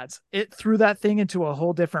knee pads. It threw that thing into a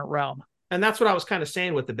whole different realm. And that's what I was kind of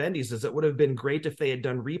saying with the bendies is it would have been great if they had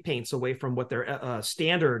done repaints away from what their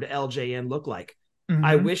standard LJN looked like. Mm-hmm.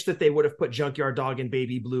 I wish that they would have put Junkyard Dog in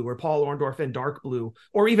baby blue or Paul Orndorff in dark blue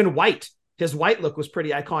or even white. His white look was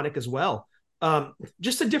pretty iconic as well.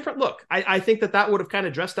 Just a different look. I think that would have kind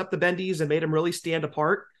of dressed up the bendies and made them really stand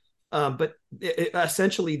apart. But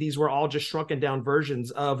essentially these were all just shrunken down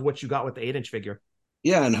versions of what you got with the 8-inch figure.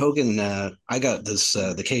 Yeah, and Hogan, I got this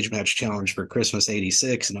the cage match challenge for Christmas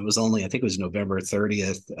 '86, and it was only I think it was November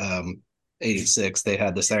 30th, '86. They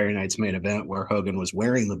had the Saturday Night's Main Event where Hogan was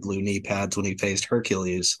wearing the blue knee pads when he faced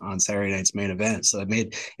Hercules on Saturday Night's Main Event. So it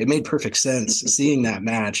made perfect sense seeing that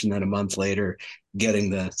match, and then a month later getting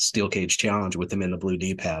the steel cage challenge with him in the blue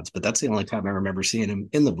knee pads. But that's the only time I remember seeing him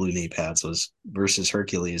in the blue knee pads was versus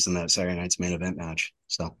Hercules in that Saturday Night's Main Event match.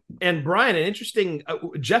 So, and Brian, an interesting,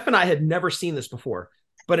 Jeff and I had never seen this before,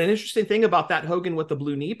 but an interesting thing about that Hogan with the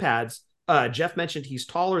blue knee pads, Jeff mentioned he's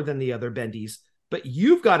taller than the other bendies, but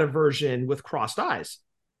you've got a version with crossed eyes.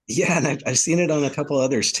 yeah, and I've seen it on a couple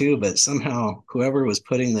others too, but somehow whoever was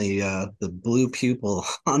putting the blue pupil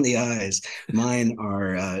on the eyes, mine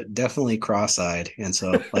are definitely cross-eyed, and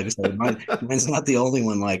so like I said, mine's not the only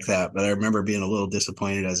one like that. But I remember being a little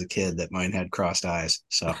disappointed as a kid that mine had crossed eyes.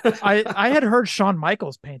 So I had heard Shawn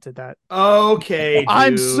Michaels painted that. Okay, dude.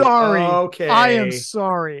 I'm sorry. Okay, I am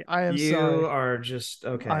sorry. You are just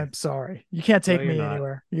okay. I'm sorry. You can't take No, you're me not.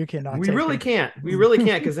 anywhere. You cannot. We take really me. can't. We really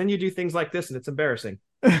can't, because then you do things like this and it's embarrassing.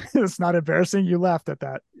 It's not embarrassing. You laughed at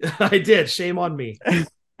that. I did. Shame on me.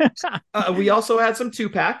 We also had some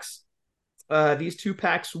 2-packs. These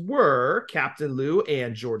 2-packs were Captain Lou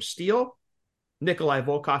and George Steele, Nikolai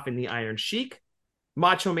Volkov and the Iron Sheik,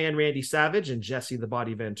 Macho Man Randy Savage and Jesse the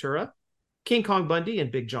Body Ventura, King Kong Bundy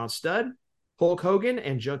and Big John Studd, Hulk Hogan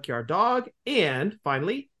and Junkyard Dog, and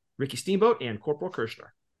finally, Ricky Steamboat and Corporal Kirshner.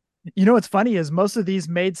 You know what's funny is most of these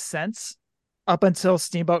made sense up until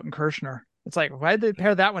Steamboat and Kirshner. It's like, why did they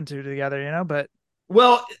pair that one two together, But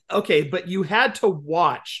well, okay, but you had to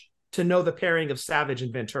watch to know the pairing of Savage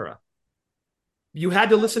and Ventura. You had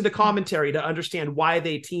to listen to commentary to understand why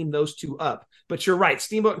they teamed those two up. But you're right,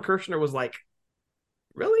 Steamboat and Kirshner was like,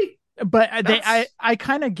 really? But I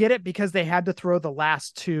kind of get it because they had to throw the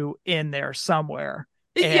last two in there somewhere.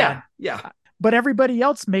 Yeah. But everybody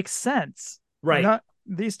else makes sense. Right.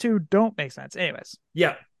 These two don't make sense. Anyways.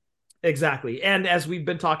 Yeah. Exactly. And as we've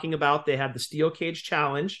been talking about, they had the steel cage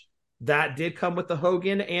challenge that did come with the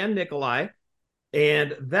Hogan and Nikolai.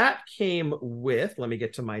 And that came with, let me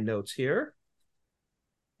get to my notes here.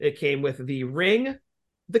 It came with the ring,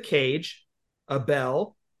 the cage, a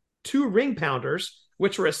bell, 2 ring pounders,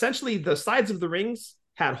 which were essentially the sides of the rings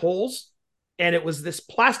had holes. And it was this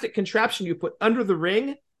plastic contraption you put under the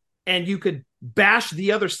ring and you could bash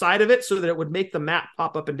the other side of it so that it would make the mat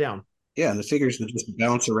pop up and down. yeah, and the figures would just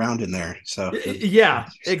bounce around in there. So yeah,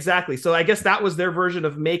 exactly. So I guess that was their version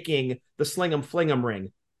of making the Sling 'em Fling 'em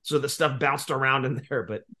ring. So the stuff bounced around in there,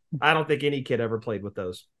 but I don't think any kid ever played with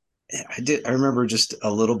those. I remember just a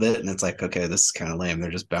little bit, and it's like, okay, this is kind of lame. They're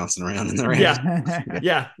just bouncing around in the ring.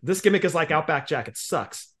 Yeah. This gimmick is like Outback Jack. It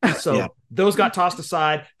sucks. So those got tossed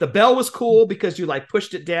aside. The bell was cool because you like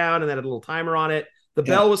pushed it down and then had a little timer on it. The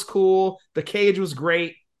bell was cool. The cage was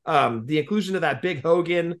great. The inclusion of that big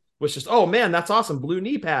Hogan was just, oh man, that's awesome. Blue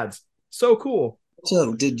knee pads. So cool.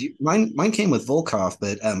 So mine came with Volkov,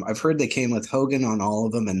 but I've heard they came with Hogan on all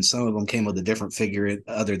of them, and some of them came with a different figure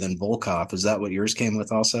other than Volkov. Is that what yours came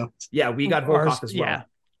with also? Yeah, we got Volkov as well. Yeah.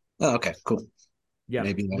 Oh, okay, cool. Yeah,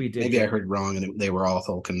 maybe we did. Maybe I heard wrong, and they were all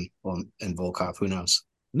Hulk and Volkov. Who knows?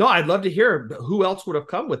 No, I'd love to hear who else would have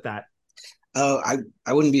come with that. I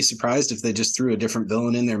wouldn't be surprised if they just threw a different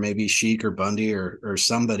villain in there, maybe Sheik or Bundy or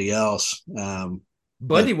somebody else.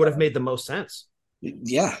 Bundy would have made the most sense.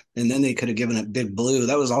 Yeah, and then they could have given it Big Blue.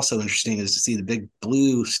 That was also interesting, is to see the Big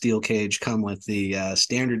Blue steel cage come with the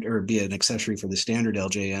standard, or be an accessory for the standard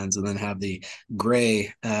LJNs, and then have the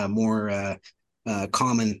gray, more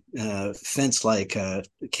common fence-like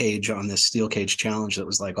cage on this steel cage challenge that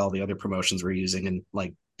was like all the other promotions were using, and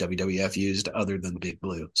like WWF used, other than Big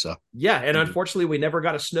Blue. So yeah, and unfortunately, we never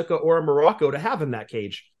got a Snuka or a Morocco to have in that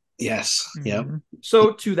cage. Yes, yeah.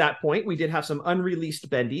 So to that point, we did have some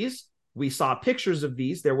unreleased bendies. We saw pictures of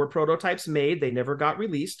these. There were prototypes made. They never got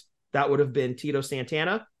released. That would have been Tito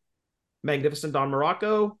Santana, Magnificent Don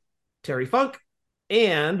Morocco, Terry Funk,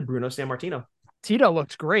 and Bruno Sammartino. Tito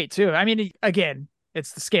looked great too. I mean, again,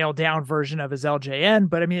 it's the scaled down version of his LJN,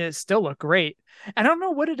 but I mean, it still looked great. I don't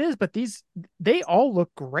know what it is, but they all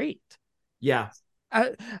look great. Yeah.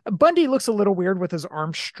 Bundy looks a little weird with his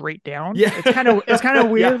arms straight down. Yeah, it's kind of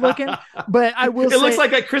weird looking. But I will say, it looks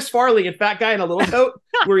like a Chris Farley and Fat Guy in a Little Coat,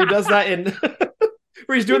 where he does that in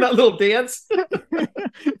where he's doing that little dance.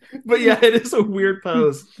 But yeah, it is a weird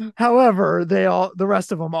pose. However, the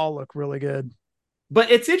rest of them all look really good.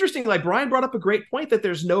 But it's interesting. Like Brian brought up a great point that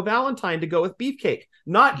there's no Valentine to go with Beefcake.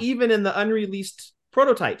 Not even in the unreleased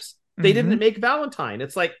prototypes. They didn't make Valentine.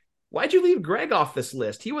 It's like, why'd you leave Greg off this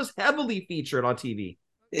list? He was heavily featured on TV.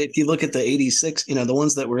 if you look at the 86, the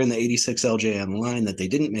ones that were in the 86 LJN line that they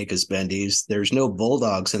didn't make as bendies, there's no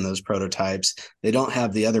bulldogs in those prototypes. They don't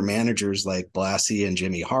have the other managers like Blassie and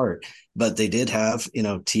Jimmy Hart, but they did have,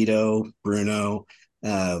 Tito, Bruno,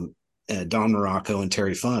 Don Morocco, and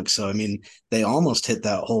Terry Funk. So, I mean, they almost hit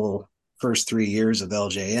that whole first 3 years of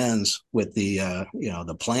LJNs with the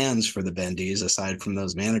the plans for the bendies aside from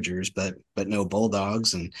those managers, but no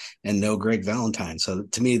bulldogs and no Greg Valentine. So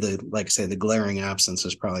to me, the glaring absence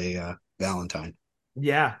is probably Valentine.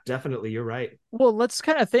 Yeah, definitely, you're right. Well, let's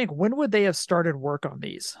kind of think, when would they have started work on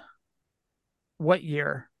these? What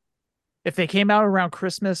year? If they came out around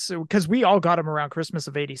Christmas, because we all got them around Christmas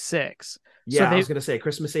of 86. Yeah, I was going to say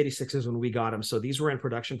Christmas 86 is when we got them. So these were in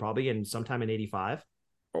production probably in sometime in 85.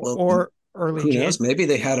 Well, or early. Who knows? Maybe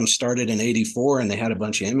they had them started in 84 and they had a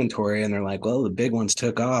bunch of inventory and they're like, well, the big ones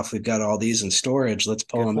took off. We've got all these in storage. Let's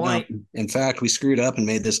pull them out. In fact, we screwed up and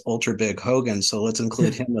made this ultra big Hogan. So let's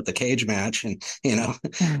include him with the cage match. And,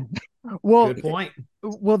 Well, good point.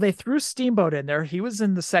 Well, they threw Steamboat in there. He was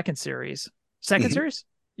in the second series. Series?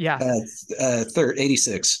 Yeah. Third,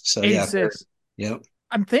 86. So 86. Yeah. Yep.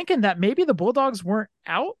 I'm thinking that maybe the Bulldogs weren't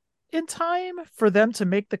out in time for them to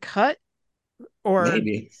make the cut. Or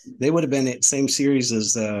maybe they would have been the same series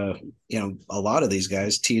as a lot of these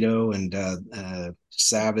guys, Tito and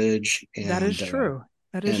Savage, and that is true.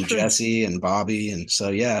 That is and true. Jesse and Bobby, and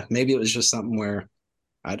so maybe it was just something where,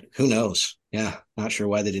 who knows? Yeah, not sure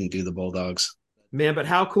why they didn't do the Bulldogs. Man, but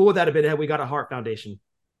how cool would that have been had we got a Hart Foundation?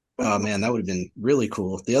 Oh man, that would have been really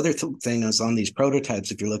cool. The other thing is on these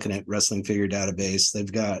prototypes, if you're looking at Wrestling Figure Database,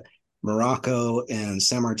 they've got Morocco and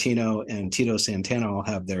San Martino and Tito Santana all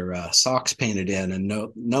have their socks painted in, and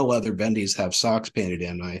no other bendies have socks painted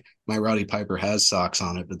in. My Roddy Piper has socks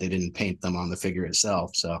on it, but they didn't paint them on the figure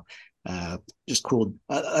itself. So just cool.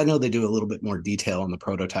 I know they do a little bit more detail on the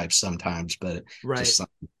prototypes sometimes, but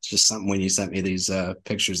just something when you sent me these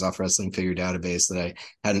pictures off Wrestling Figure Database that I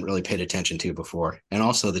hadn't really paid attention to before. And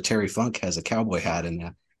also the Terry Funk has a cowboy hat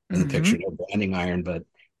in the picture, no branding iron, but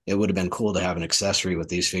it would have been cool to have an accessory with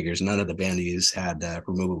these figures. None of the bandies had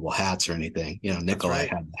removable hats or anything. Nikolai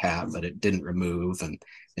had the hat, but it didn't remove. And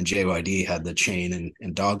JYD had the chain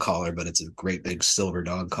and dog collar, but it's a great big silver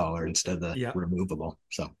dog collar instead of the removable.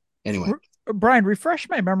 So anyway. Brian, refresh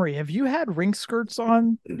my memory. Have you had ring skirts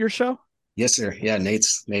on your show? Yes, sir. Yeah,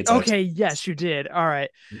 Nate's. Okay, yes, you did. All right.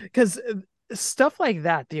 Because stuff like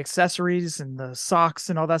that, the accessories and the socks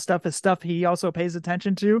and all that stuff is stuff he also pays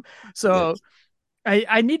attention to. So yes.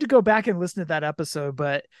 I need to go back and listen to that episode,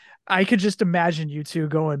 but I could just imagine you two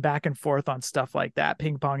going back and forth on stuff like that,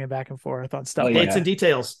 ping ponging back and forth on stuff. Dates and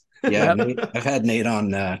details. Yeah, I've had Nate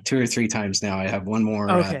on 2 or 3 times now. I have one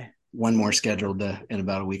more scheduled in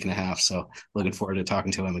about a week and a half. So looking forward to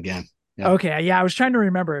talking to him again. Yeah. Okay, yeah, I was trying to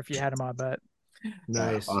remember if you had him on, but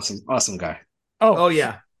nice, awesome guy. Oh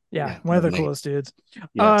yeah, one of the coolest dudes.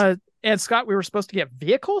 Yeah. And Scott, we were supposed to get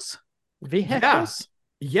vehicles.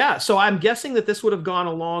 Yeah, so I'm guessing that this would have gone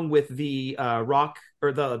along with the rock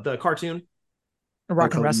or the cartoon.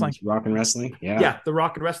 Rock and Wrestling. Rock and Wrestling, yeah. Yeah, the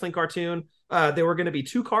Rock and Wrestling cartoon. There were going to be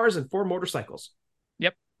 2 cars and 4 motorcycles.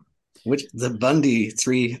 Yep. Which the Bundy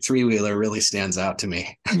three-wheeler really stands out to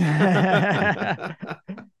me.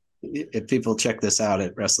 If people check this out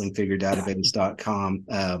at wrestlingfiguredatabase.com,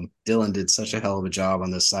 Dylan did such a hell of a job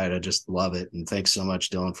on this site. I just love it. And thanks so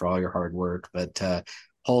much, Dylan, for all your hard work. But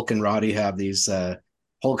Hulk and Roddy have these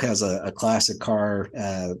Hulk has a classic car.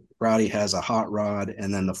 Roddy has a hot rod,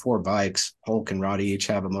 and then the 4 bikes. Hulk and Roddy each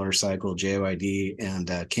have a motorcycle. JYD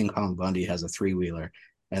and King Kong Bundy has a 3-wheeler.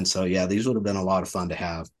 And so, yeah, these would have been a lot of fun to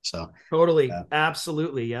have. So totally,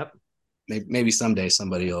 absolutely, yep. Maybe someday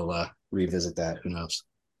somebody will revisit that. Who knows?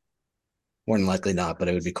 More than likely not, but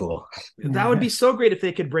it would be cool. That would be so great if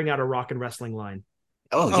they could bring out a Rock and Wrestling line.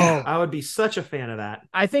 Oh yeah, I would be such a fan of that.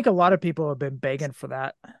 I think a lot of people have been begging for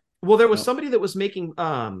that. Well, there was somebody that was making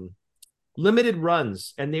limited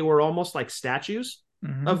runs, and they were almost like statues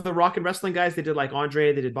of the Rock and Wrestling guys. They did like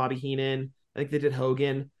Andre, they did Bobby Heenan, I think they did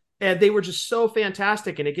Hogan, and they were just so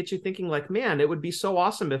fantastic. And it gets you thinking, like, man, it would be so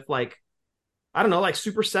awesome if, like, I don't know, like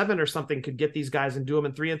Super 7 or something could get these guys and do them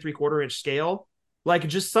in 3 3/4 inch scale, like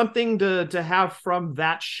just something to have from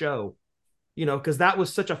that show, because that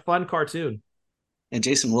was such a fun cartoon. And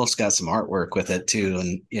Jason Wolf's got some artwork with it too,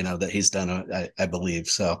 and that he's done, I believe.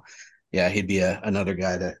 So, yeah, he'd be another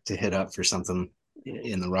guy to hit up for something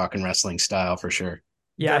in the Rock and Wrestling style for sure.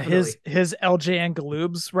 Yeah, definitely. his LJN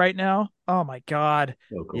Galoobs right now. Oh my god.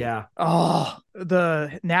 So cool. Yeah. Oh,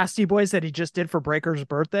 the Nasty Boys that he just did for Breaker's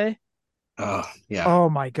birthday. Oh yeah. Oh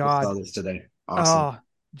my god. I saw this today. Awesome.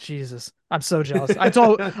 Jesus, I'm so jealous. I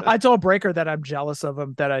told Breaker that I'm jealous of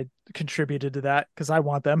them, that I contributed to that because I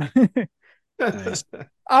want them. Nice.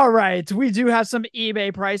 All right, we do have some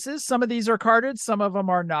eBay prices. Some of these are carded, some of them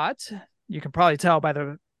are not. You can probably tell by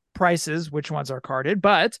the prices which ones are carded,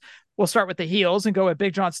 but we'll start with the heels and go with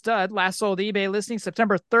Big John Stud. Last sold eBay listing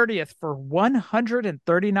September 30th for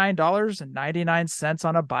 $139.99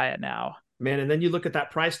 on a buy it now. Man, and then you look at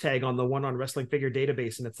that price tag on the one on Wrestling Figure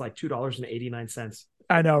Database, and it's like $2.89.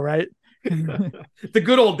 I know, right? The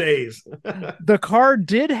good old days. The card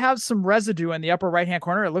did have some residue in the upper right-hand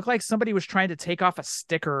corner. It looked like somebody was trying to take off a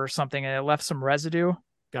sticker or something, and it left some residue.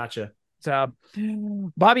 Gotcha. So,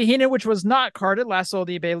 Bobby Heenan, which was not carded, last sold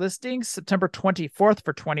eBay listing September 24th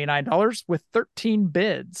for $29 with 13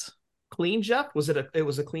 bids. Clean, Jeff? It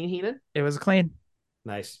was a clean Heenan? It was clean.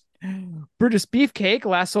 Nice. Brutus Beefcake,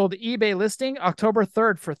 last sold eBay listing October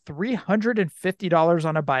 3rd for $350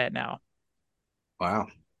 on a buy it now. Wow.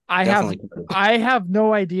 I have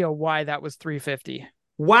no idea why that was $350.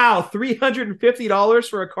 Wow, $350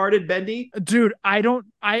 for a carded bendy? Dude, I don't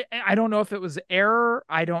know if it was error.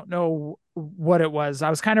 I don't know what it was.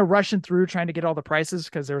 I was kind of rushing through trying to get all the prices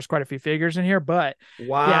because there was quite a few figures in here, but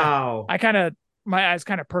wow. Yeah, my eyes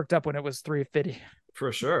kind of perked up when it was $350.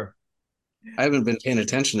 For sure. I haven't been paying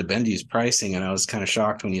attention to Bendy's pricing, and I was kind of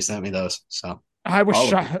shocked when you sent me those. So I was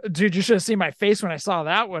shocked. Dude, you should have seen my face when I saw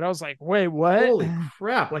that one. I was like, wait, what? Holy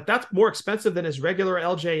crap. Like, that's more expensive than his regular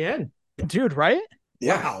LJN. Dude, right?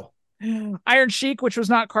 Yeah. Wow. Iron Sheik, which was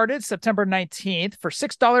not carded, September 19th for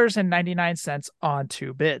 $6.99 on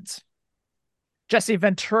 2 bids. Jesse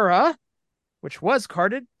Ventura, which was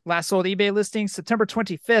carded, last sold eBay listing September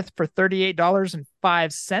 25th for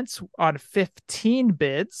 $38.05 on 15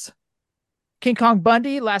 bids. King Kong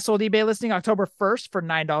Bundy, last sold eBay listing October 1st for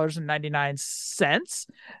 $9.99.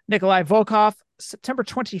 Nikolai Volkov, September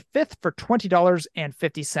 25th for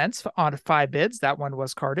 $20.50 on 5 bids. That one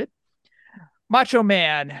was carded. Macho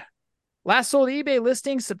Man, last sold eBay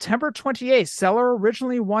listing September 28th. Seller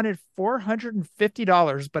originally wanted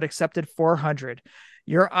 $450, but accepted $400.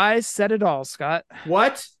 Your eyes said it all, Scott.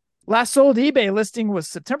 What? Last sold eBay listing was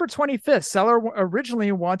September 25th. Seller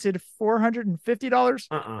originally wanted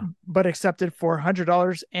 $450, but accepted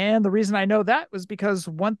 $400. And the reason I know that was because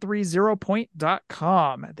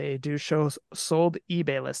 130point.com. They do show sold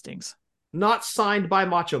eBay listings. Not signed by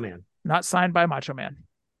Macho Man. Not signed by Macho Man.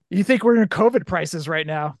 You think we're in COVID prices right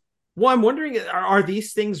now? Well, I'm wondering, are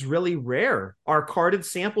these things really rare? Are carded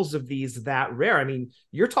samples of these that rare? I mean,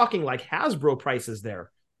 you're talking like Hasbro prices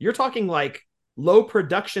there. You're talking like low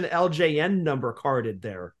production LJN number carded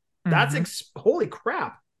there. That's holy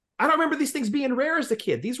crap. I don't remember these things being rare as a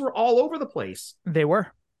kid. These were all over the place. They were.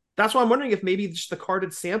 That's why I'm wondering if maybe just the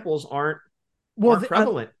carded samples aren't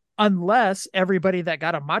prevalent. Unless everybody that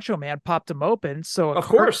got a Macho Man popped them open. So of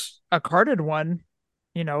course, a carded one,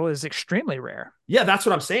 is extremely rare. Yeah, that's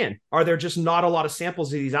what I'm saying. Are there just not a lot of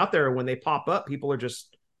samples of these out there? When they pop up, people are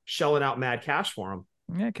just shelling out mad cash for them.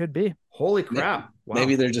 Yeah, it could be. Holy crap. Wow.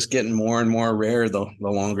 Maybe they're just getting more and more rare the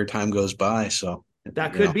longer time goes by. So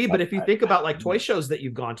that could be. But if you think about like toy shows that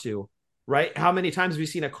you've gone to, right? How many times have you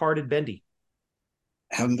seen a carded bendy?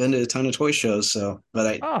 I haven't been to a ton of toy shows,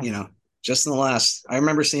 but just in the last, I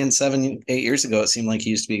remember seeing 7-8 years ago, it seemed like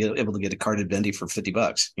you used to be able to get a carded bendy for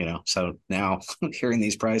 $50, so now hearing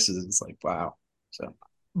these prices, it's like, wow. So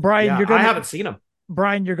Brian, I haven't seen them.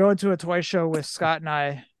 Brian, you're going to a toy show with Scott and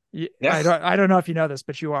I. Yeah. I don't know if you know this,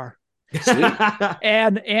 but you are.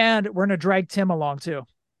 and we're gonna drag Tim along too.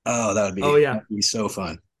 Oh, that'd be so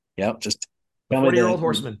fun. Yep, just 40-year-old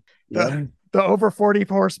horseman. The over 40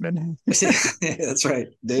 horseman. That's right.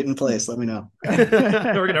 Date and place. Let me know.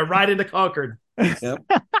 We're gonna ride into Concord. Yep.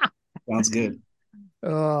 Sounds good.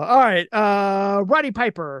 All right. Roddy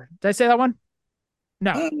Piper. Did I say that one?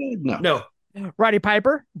 No. No. Roddy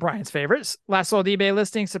Piper, Brian's favorites. Last sold eBay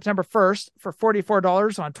listing September 1st for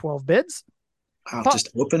 $44 on 12 bids. Wow, just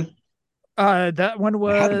open? That one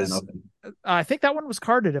was open. I think that one was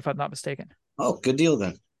carded, if I'm not mistaken. Oh, good deal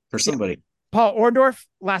then for somebody. Paul Orndorff,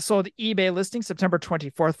 last sold eBay listing September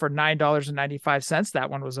 24th for $9.95. That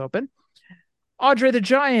one was open. Andre the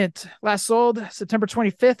Giant, last sold September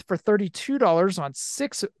 25th for $32 on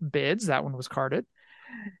 6 bids. That one was carded.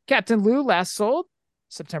 Captain Lou, last sold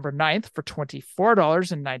September 9th for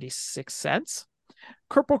 $24.96.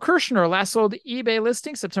 Corporal Kirshner, last sold eBay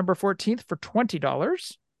listing September 14th for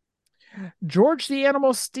 $20. George the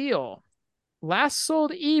Animal Steel, last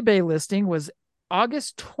sold eBay listing was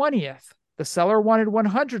August 20th. The seller wanted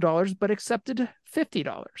 $100, but accepted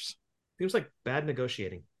 $50. Seems like bad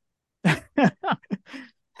negotiating.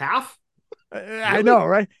 Half? I know,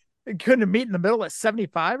 right? Couldn't meet in the middle at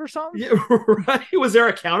 75 or something? Yeah, right. Was there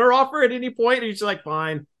a counter offer at any point? Or you just like,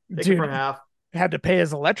 fine, take it for half. Had to pay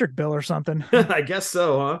his electric bill or something. I guess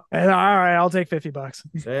so, huh? And, all right, I'll take $50.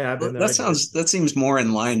 Yeah, that seems more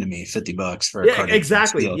in line to me. $50 for a yeah,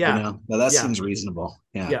 exactly. Steel, yeah, you know? But that seems reasonable.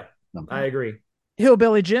 Yeah, I agree.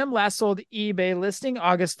 Hillbilly Jim last sold eBay listing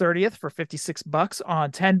August 30th for $56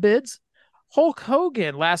 on 10 bids. Hulk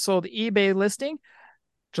Hogan last sold eBay listing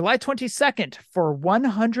July 22nd for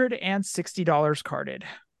 $160 carded.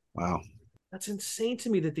 Wow. That's insane to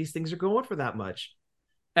me that these things are going for that much.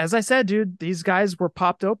 As I said, dude, these guys were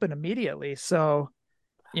popped open immediately. So,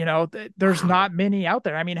 you know, there's not many out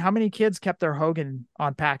there. I mean, how many kids kept their Hogan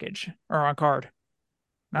on package or on card?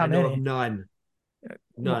 Not I know many. of none.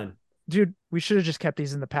 None. Dude, we should have just kept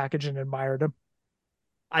these in the package and admired them.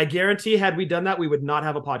 I guarantee had we done that, we would not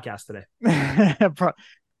have a podcast today.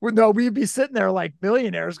 No, we'd be sitting there like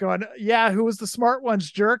billionaires going, yeah, who was the smart ones,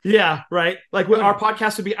 jerk? Yeah, right. Like our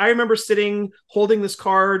podcast would be, I remember sitting, holding this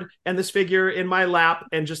card and this figure in my lap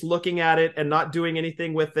and just looking at it and not doing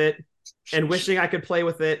anything with it and wishing I could play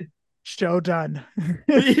with it. Show done.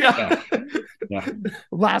 Yeah.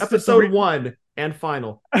 Last episode 1 and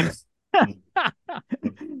final.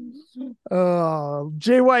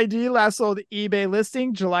 JYD last sold eBay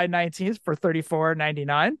listing July 19th for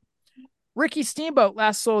 $34.99. Ricky Steamboat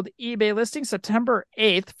last sold eBay listing September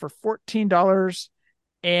 8th for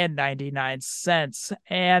 $14.99.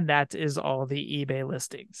 And that is all the eBay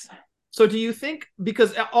listings. So do you think,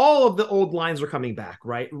 because all of the old lines are coming back,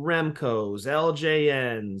 right? Remco's,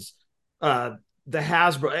 LJNs, the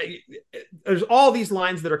Hasbro, there's all these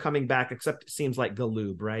lines that are coming back, except it seems like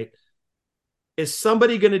Galoob, right? Is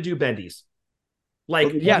somebody going to do bendies?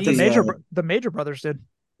 Like, yeah, the Major Brothers did.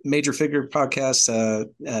 Major Figure Podcast.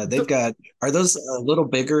 They've got, are those a little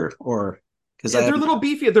bigger or? Because they're a little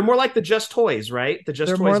beefier. They're more like the Just Toys, right? The Just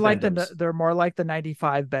they're Toys. More like they're more like the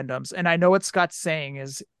 95 Bendums. And I know what Scott's saying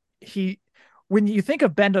is when you think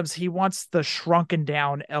of Bendums, he wants the shrunken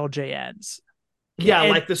down LJNs. Yeah,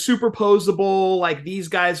 like the superposable, like these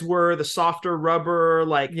guys were, the softer rubber,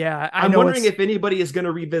 like I'm wondering if anybody is going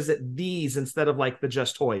to revisit these instead of like the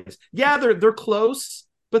Just Toys. Yeah, they're close,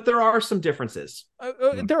 but there are some differences.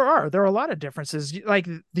 There are a lot of differences. Like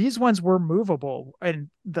these ones were movable,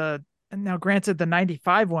 and now granted the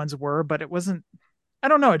 95 ones were, but it wasn't. I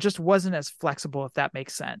don't know. It just wasn't as flexible, if that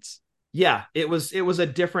makes sense. Yeah, it was a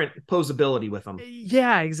different posability with them.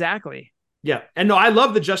 Yeah, exactly. Yeah. And no, I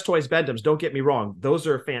love the Just Toys Bendums. Don't get me wrong. Those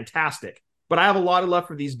are fantastic. But I have a lot of love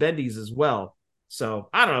for these bendies as well. So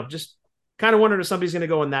I don't know. Just kind of wondering if somebody's going to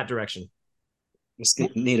go in that direction. Just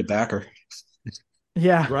need a backer.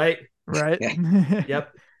 Yeah. Right. Yeah.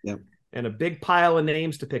 Yep. And a big pile of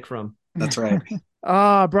names to pick from. That's right.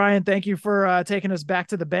 Brian, thank you for taking us back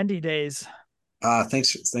to the bendy days.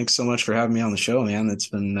 Thanks so much for having me on the show, man. It's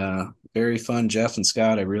been very fun, Jeff and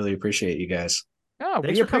Scott. I really appreciate you guys. Oh,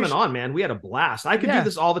 thanks for coming on, man. We had a blast. I could do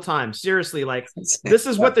this all the time. Seriously, like this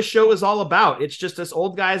is what the show is all about. It's just us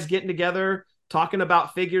old guys getting together, talking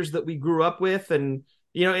about figures that we grew up with. And,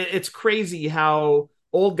 you know, it's crazy how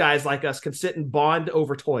old guys like us can sit and bond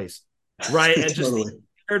over toys, right? And just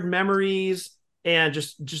shared memories and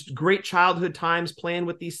just great childhood times playing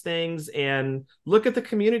with these things. And look at the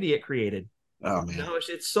community it created. Oh, man. You know,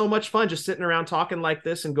 it's so much fun just sitting around talking like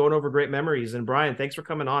this and going over great memories. And Brian, thanks for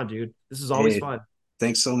coming on, dude. This is always fun.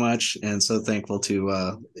 Thanks so much. And so thankful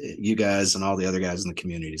to you guys and all the other guys in the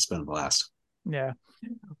community. It's been a blast. Yeah.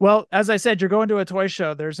 Well, as I said, you're going to a toy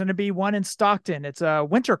show. There's going to be one in Stockton. It's a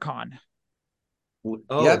WinterCon.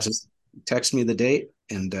 Yeah, just text me the date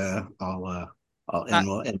and I'll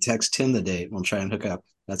text Tim the date. We'll try and hook up.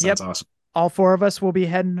 That sounds awesome. All four of us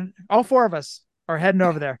are heading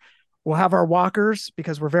over there. We'll have our walkers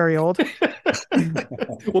because we're very old.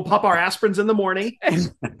 We'll pop our aspirins in the morning.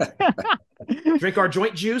 Drink our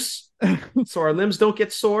joint juice so our limbs don't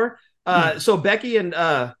get sore. So Becky and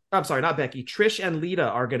I'm sorry, not Becky, Trish and Lita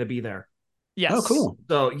are going to be there. Yes. Oh, cool.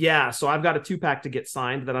 So so I've got a 2-pack to get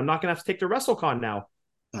signed that I'm not going to have to take to WrestleCon now.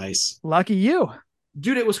 Nice. Lucky you.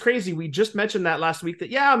 Dude, it was crazy. We just mentioned that last week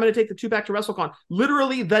that, I'm going to take the 2-pack to WrestleCon.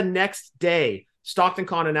 Literally the next day, Stockton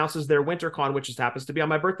Con announces their WinterCon, which just happens to be on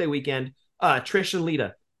my birthday weekend. Trish and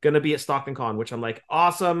Lita going to be at Stockton Con, which I'm like,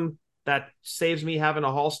 awesome. That saves me having to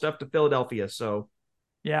haul stuff to Philadelphia. So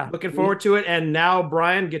looking forward to it. And now,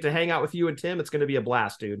 Brian, get to hang out with you and Tim. It's going to be a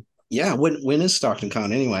blast, dude. Yeah. When is Stockton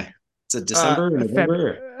Con anyway? Is it December? It's in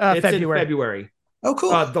February. Oh,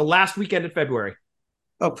 cool. The last weekend in February.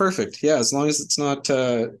 Oh, perfect. Yeah, as long as it's not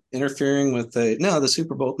interfering with the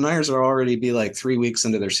Super Bowl. Niners will already be like 3 weeks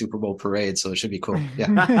into their Super Bowl parade, so it should be cool.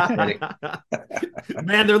 Yeah, ready.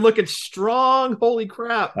 Man, they're looking strong. Holy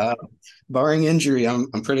crap. Barring injury,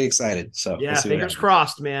 I'm pretty excited. So yeah, we'll fingers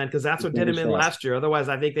crossed, man, because that's what did him in last year. Otherwise,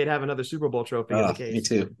 I think they'd have another Super Bowl trophy in the case. Me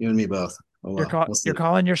too. You and me both. Oh, well. You're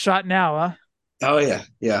calling your shot now, huh? Oh yeah,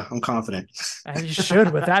 I'm confident. You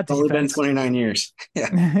should with that defense. Only been 29 years.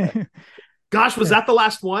 Yeah. Gosh, was that the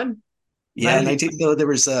last one? Yeah, 19. So there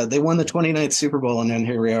was they won the 29th Super Bowl, and then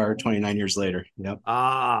here we are 29 years later. Yep.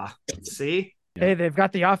 See? Hey, they've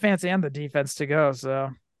got the offense and the defense to go. So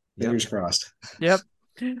fingers crossed. Yep.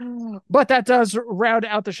 But that does round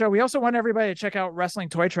out the show. We also want everybody to check out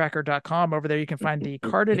WrestlingToyTracker.com. Over there, you can find the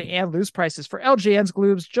carded and loose prices for LJNs,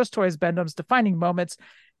 Gloobs, Just Toys, Bend-Ems, Defining Moments,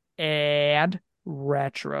 and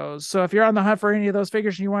retros. So if you're on the hunt for any of those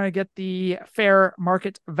figures and you want to get the fair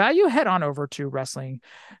market value, head on over to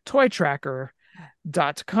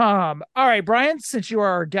WrestlingToyTracker.com. All right, Brian, since you are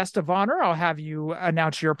our guest of honor, I'll have you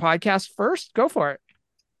announce your podcast first. Go for it.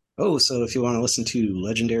 Oh, so if you want to listen to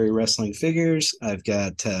Legendary Wrestling Figures, I've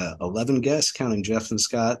got 11 guests, counting Jeff and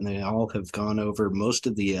Scott, and they all have gone over most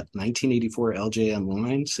of the 1984 LJN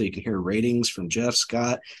line. So you can hear ratings from Jeff,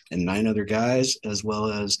 Scott, and 9 other guys, as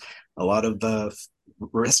well as a lot of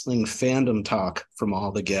wrestling fandom talk from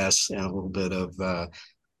all the guests, and a little bit of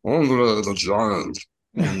Andre the Giant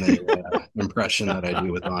and the impression that I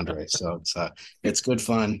do with Andre. So it's good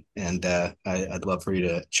fun, and I'd love for you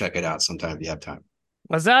to check it out sometime if you have time.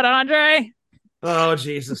 Was that Andre? Oh,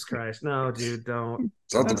 Jesus Christ. No, dude, don't.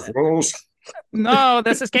 Is that the Pros? No,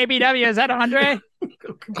 this is KBW. Is that Andre?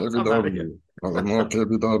 KBW. I'm not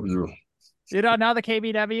KBW. You don't know the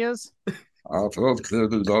KBWs? I've heard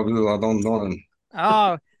KBW. I don't know him.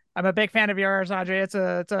 Oh, I'm a big fan of yours, Andre. It's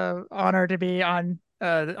a honor to be on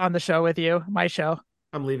the show with you, my show.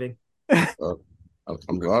 I'm leaving.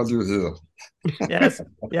 I'm glad you're here. Yes,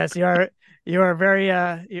 you are very.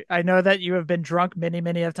 I know that you have been drunk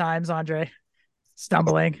many of times, Andre.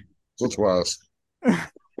 Stumbling. Twice.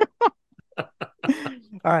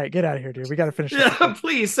 All right, get out of here, dude. We got to finish. Yeah,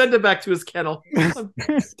 please send him back to his kennel. I'm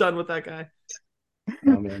done with that guy.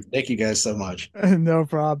 Oh, man. Thank you guys so much. No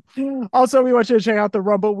problem. Also, we want you to check out the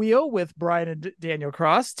Rumble Wheel with Brian and Daniel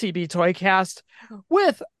Cross, TB Toycast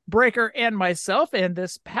with Breaker and myself. And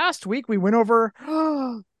this past week, we went over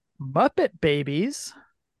Muppet Babies.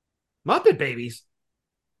 Muppet Babies?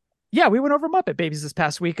 Yeah, we went over Muppet Babies this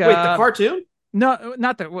past week. Wait, the cartoon? No,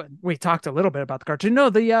 not that. We talked a little bit about the cartoon. No,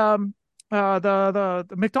 the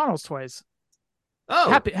McDonald's toys.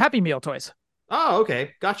 Oh, Happy Meal toys. Oh,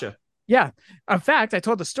 okay, gotcha. Yeah. In fact, I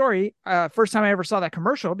told the story first time I ever saw that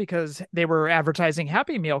commercial because they were advertising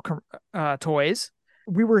Happy Meal toys.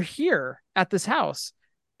 We were here at this house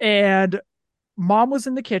and Mom was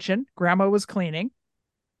in the kitchen. Grandma was cleaning.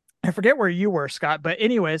 I forget where you were, Scott, but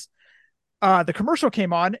anyways, the commercial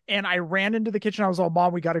came on and I ran into the kitchen. I was all,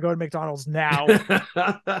 Mom, we got to go to McDonald's now.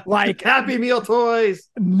 Like Happy Meal toys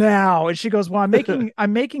now. And she goes, well,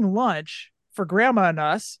 I'm making lunch for Grandma and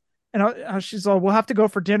us. And she's all, we'll have to go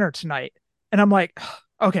for dinner tonight. And I'm like,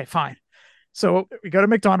 okay, fine. So we go to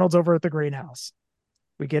McDonald's over at the greenhouse.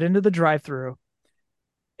 We get into the drive-thru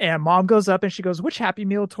and Mom goes up and she goes, which Happy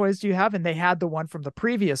Meal toys do you have? And they had the one from the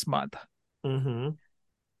previous month. Mm-hmm.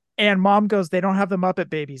 And Mom goes, they don't have the Muppet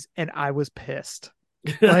Babies. And I was pissed.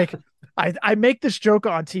 Like I make this joke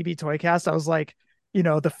on TB Toycast. I was like,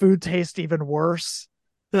 the food tastes even worse.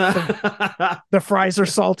 The fries are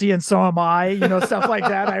salty and so am I, stuff like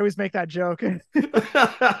that. I always make that joke.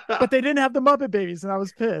 But they didn't have the Muppet Babies and I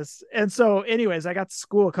was pissed. And so anyways, I got to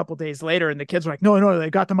school a couple days later and the kids were like, no, they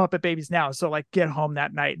got the Muppet Babies now. So like get home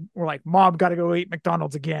that night. We're like, Mom, got to go eat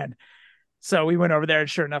McDonald's again. So we went over there and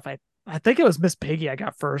sure enough, I think it was Miss Piggy I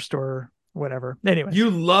got first or whatever. Anyway, you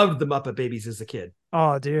loved the Muppet Babies as a kid.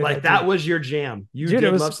 Oh, dude. Like that was your jam. You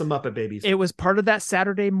did love some Muppet Babies. It was part of that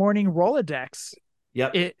Saturday morning Rolodex.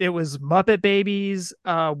 Yep. It was Muppet Babies,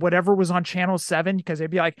 whatever was on Channel 7, because they'd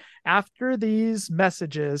be like, after these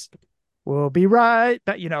messages, we'll be right.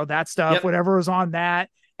 But, that stuff, whatever was on that.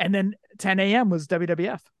 And then 10 a.m. was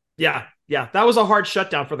WWF. Yeah. That was a hard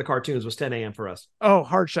shutdown for the cartoons, was 10 a.m. for us. Oh,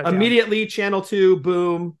 hard shutdown. Immediately, Channel 2,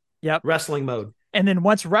 boom. Yep. Wrestling mode. And then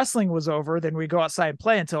once wrestling was over, then we go outside and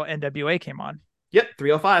play until NWA came on. Yep.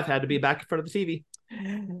 305 had to be back in front of the TV.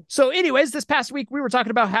 So anyways, this past week, we were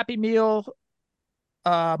talking about Happy Meal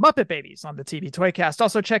Muppet Babies on the TV Toycast.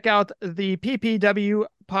 Also check out the PPW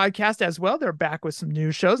podcast as well. They're back with some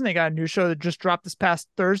new shows and they got a new show that just dropped this past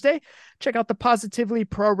Thursday. Check out the Positively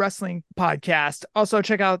Pro Wrestling podcast. Also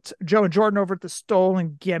check out Joe and Jordan over at the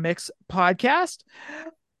Stolen Gimmicks podcast.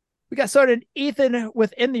 We got Soda and Ethan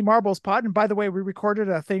within the Marbles pod. And by the way, we recorded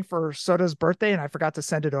a thing for Soda's birthday and I forgot to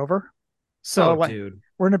send it over. So dude,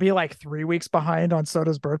 we're going to be like 3 weeks behind on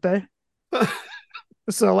Soda's birthday.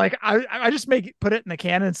 So like, I just put it in the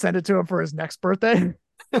can and send it to him for his next birthday.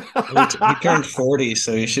 He turned 40,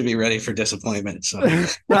 so you should be ready for disappointment. So,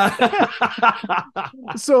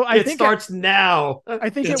 so I think it starts now. I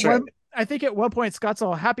think at one point Scott's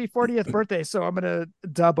all happy 40th birthday. So I'm gonna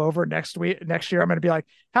dub over next year. I'm gonna be like,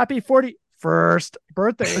 happy 41st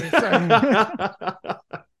birthday.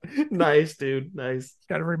 Nice, dude. Nice.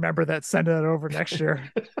 Got to remember that. Send it over next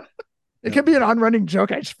year. It could be an on-running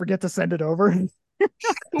joke. I just forget to send it over.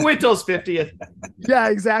 Wait till his 50th. Yeah,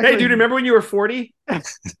 exactly. Hey, dude, remember when you were 40? We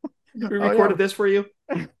recorded this for you.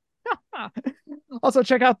 Also,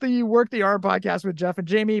 check out the Work the Arm podcast with Jeff and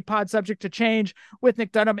Jamie, pod subject to change, with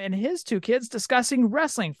Nick Dunham and his 2 kids discussing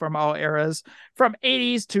wrestling from all eras, from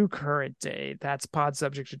 80s to current day. That's pod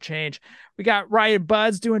subject to change. We got Ryan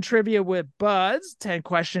Buds doing trivia with Buds, 10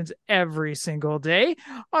 questions every single day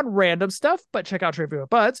on random stuff, but check out Trivia with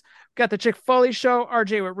Buds. We got the Chick Foley Show,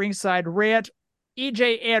 RJ with Ringside Rant,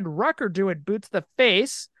 EJ and Rucker doing Boot to the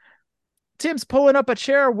Face. Tim's pulling up a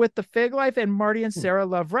chair with the Fig Life, and Marty and Sarah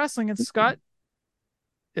love wrestling. And Scott,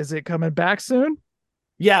 is it coming back soon?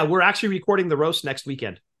 Yeah, we're actually recording the roast next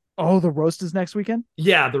weekend. Oh, the roast is next weekend?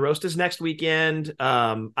 Yeah, the roast is next weekend.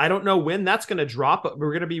 I don't know when that's going to drop, but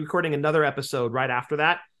we're going to be recording another episode right after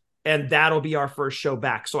that. And that'll be our first show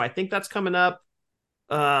back. So I think that's coming up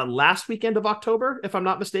last weekend of October, if I'm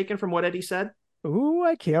not mistaken, from what Eddie said. Ooh,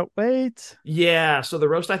 I can't wait. Yeah, so the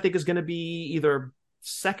roast I think is going to be either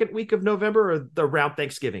second week of November or around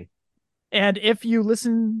Thanksgiving. And if you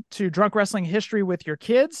listen to Drunk Wrestling History with your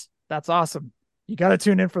kids, that's awesome. You got to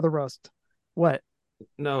tune in for the roast. What?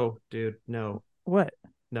 No, dude, no. What?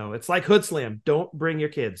 No, it's like Hood Slam. Don't bring your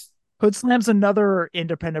kids. Hood Slam's another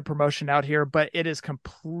independent promotion out here, but it is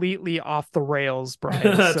completely off the rails,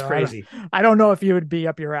 Brian. That's so crazy. I don't know if you would be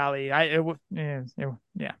up your alley.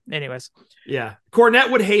 Yeah. Anyways. Yeah. Cornette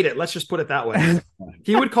would hate it. Let's just put it that way.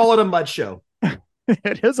 He would call it a mud show.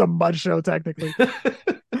 It is a mud show, technically.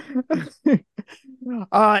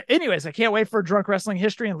 Anyways, I can't wait for Drunk Wrestling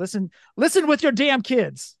History and listen with your damn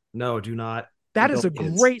kids. No, do not. That is a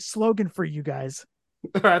great slogan for you guys.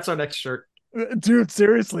 That's our next shirt. Dude,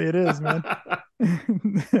 seriously, it is, man.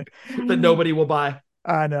 That nobody will buy.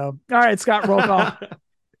 I know. All right, Scott, roll call.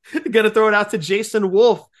 Gonna throw it out to Jason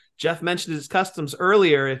Wolf. Jeff mentioned his customs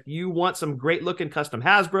earlier. If you want some great looking custom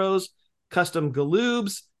Hasbros, custom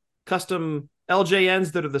Galoobs, custom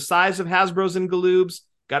LJNs that are the size of Hasbros and Galoobs,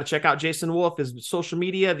 got to check out Jason Wolf. His social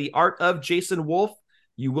media, The Art of Jason Wolf.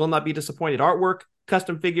 You will not be disappointed. Artwork,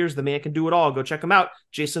 custom figures, the man can do it all. Go check him out.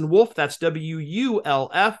 Jason Wolf, that's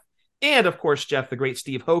WULF. And of course, Jeff, the great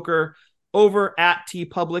Steve Hoker over at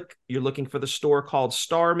TeePublic. You're looking for the store called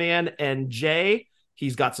Starman NJ.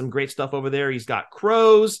 He's got some great stuff over there. He's got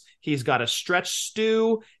crows. He's got a stretch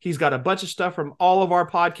stew. He's got a bunch of stuff from all of our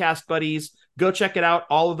podcast buddies. Go check it out.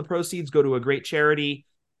 All of the proceeds go to a great charity.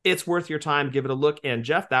 It's worth your time. Give it a look. And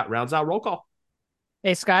Jeff, that rounds out roll call.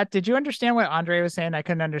 Hey, Scott, did you understand what Andre was saying? I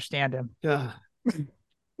couldn't understand him. Yeah.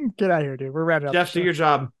 Get out of here, dude. We're wrapping up. Jeff, do your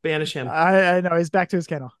job. Banish him. I know. He's back to his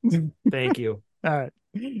kennel. Thank you. All right.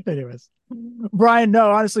 Anyways, Brian, no,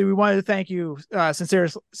 honestly, we wanted to thank you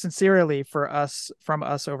sincerely from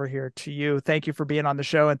us over here to you. Thank you for being on the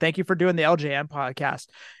show, and thank you for doing the LJN podcast.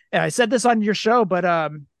 And I said this on your show,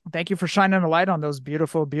 but thank you for shining a light on those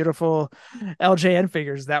beautiful, beautiful LJN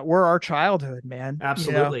figures that were our childhood, man.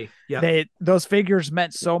 Absolutely. Yeah. Those figures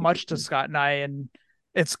meant so much to Scott and I, and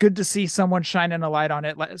it's good to see someone shining a light on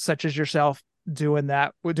it, such as yourself, doing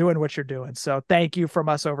what you're doing. So thank you from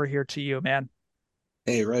us over here to you, man.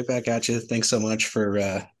 Hey, right back at you. Thanks so much for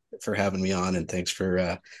having me on, and thanks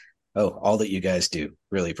for all that you guys do.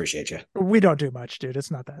 Really appreciate you. We don't do much, dude.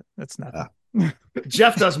 It's not that. It's not.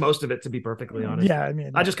 Jeff does most of it, to be perfectly honest. Yeah, I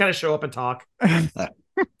mean, I just kind of show up and talk. I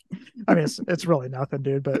mean, it's really nothing,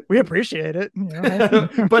 dude, but we appreciate it. You know?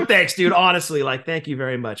 But thanks, dude. Honestly, thank you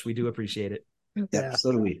very much. We do appreciate it. Yeah,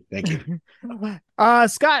 so do we. Thank you.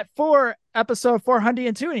 Scott, for episode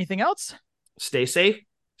 402, anything else? Stay safe,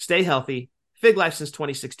 stay healthy, Fig Life since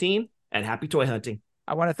 2016, and happy toy hunting.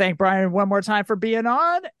 I want to thank Brian one more time for being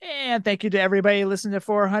on, and thank you to everybody listening to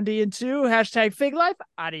 402. Hashtag Fig Life.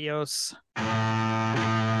 Adios.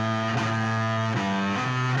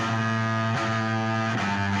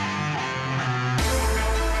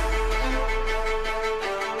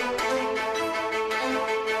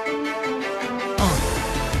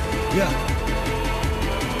 Yeah.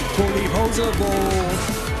 Fullyposeable.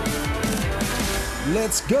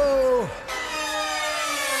 Let's go.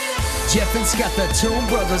 Jeff and Scott, the Toon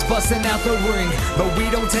Brothers, busting out the ring. But we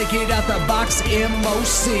don't take it out the box,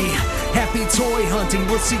 MOC. Happy toy hunting,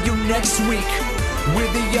 we'll see you next week.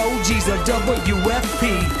 We're the OGs of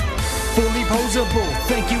WFP. Fullyposeable,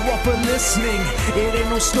 thank you all for listening. It ain't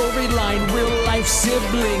no storyline, real life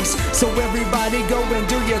siblings. So everybody go and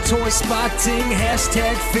do your toy spotting.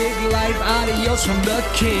 Hashtag Fig Life, adios from the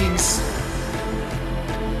Kings.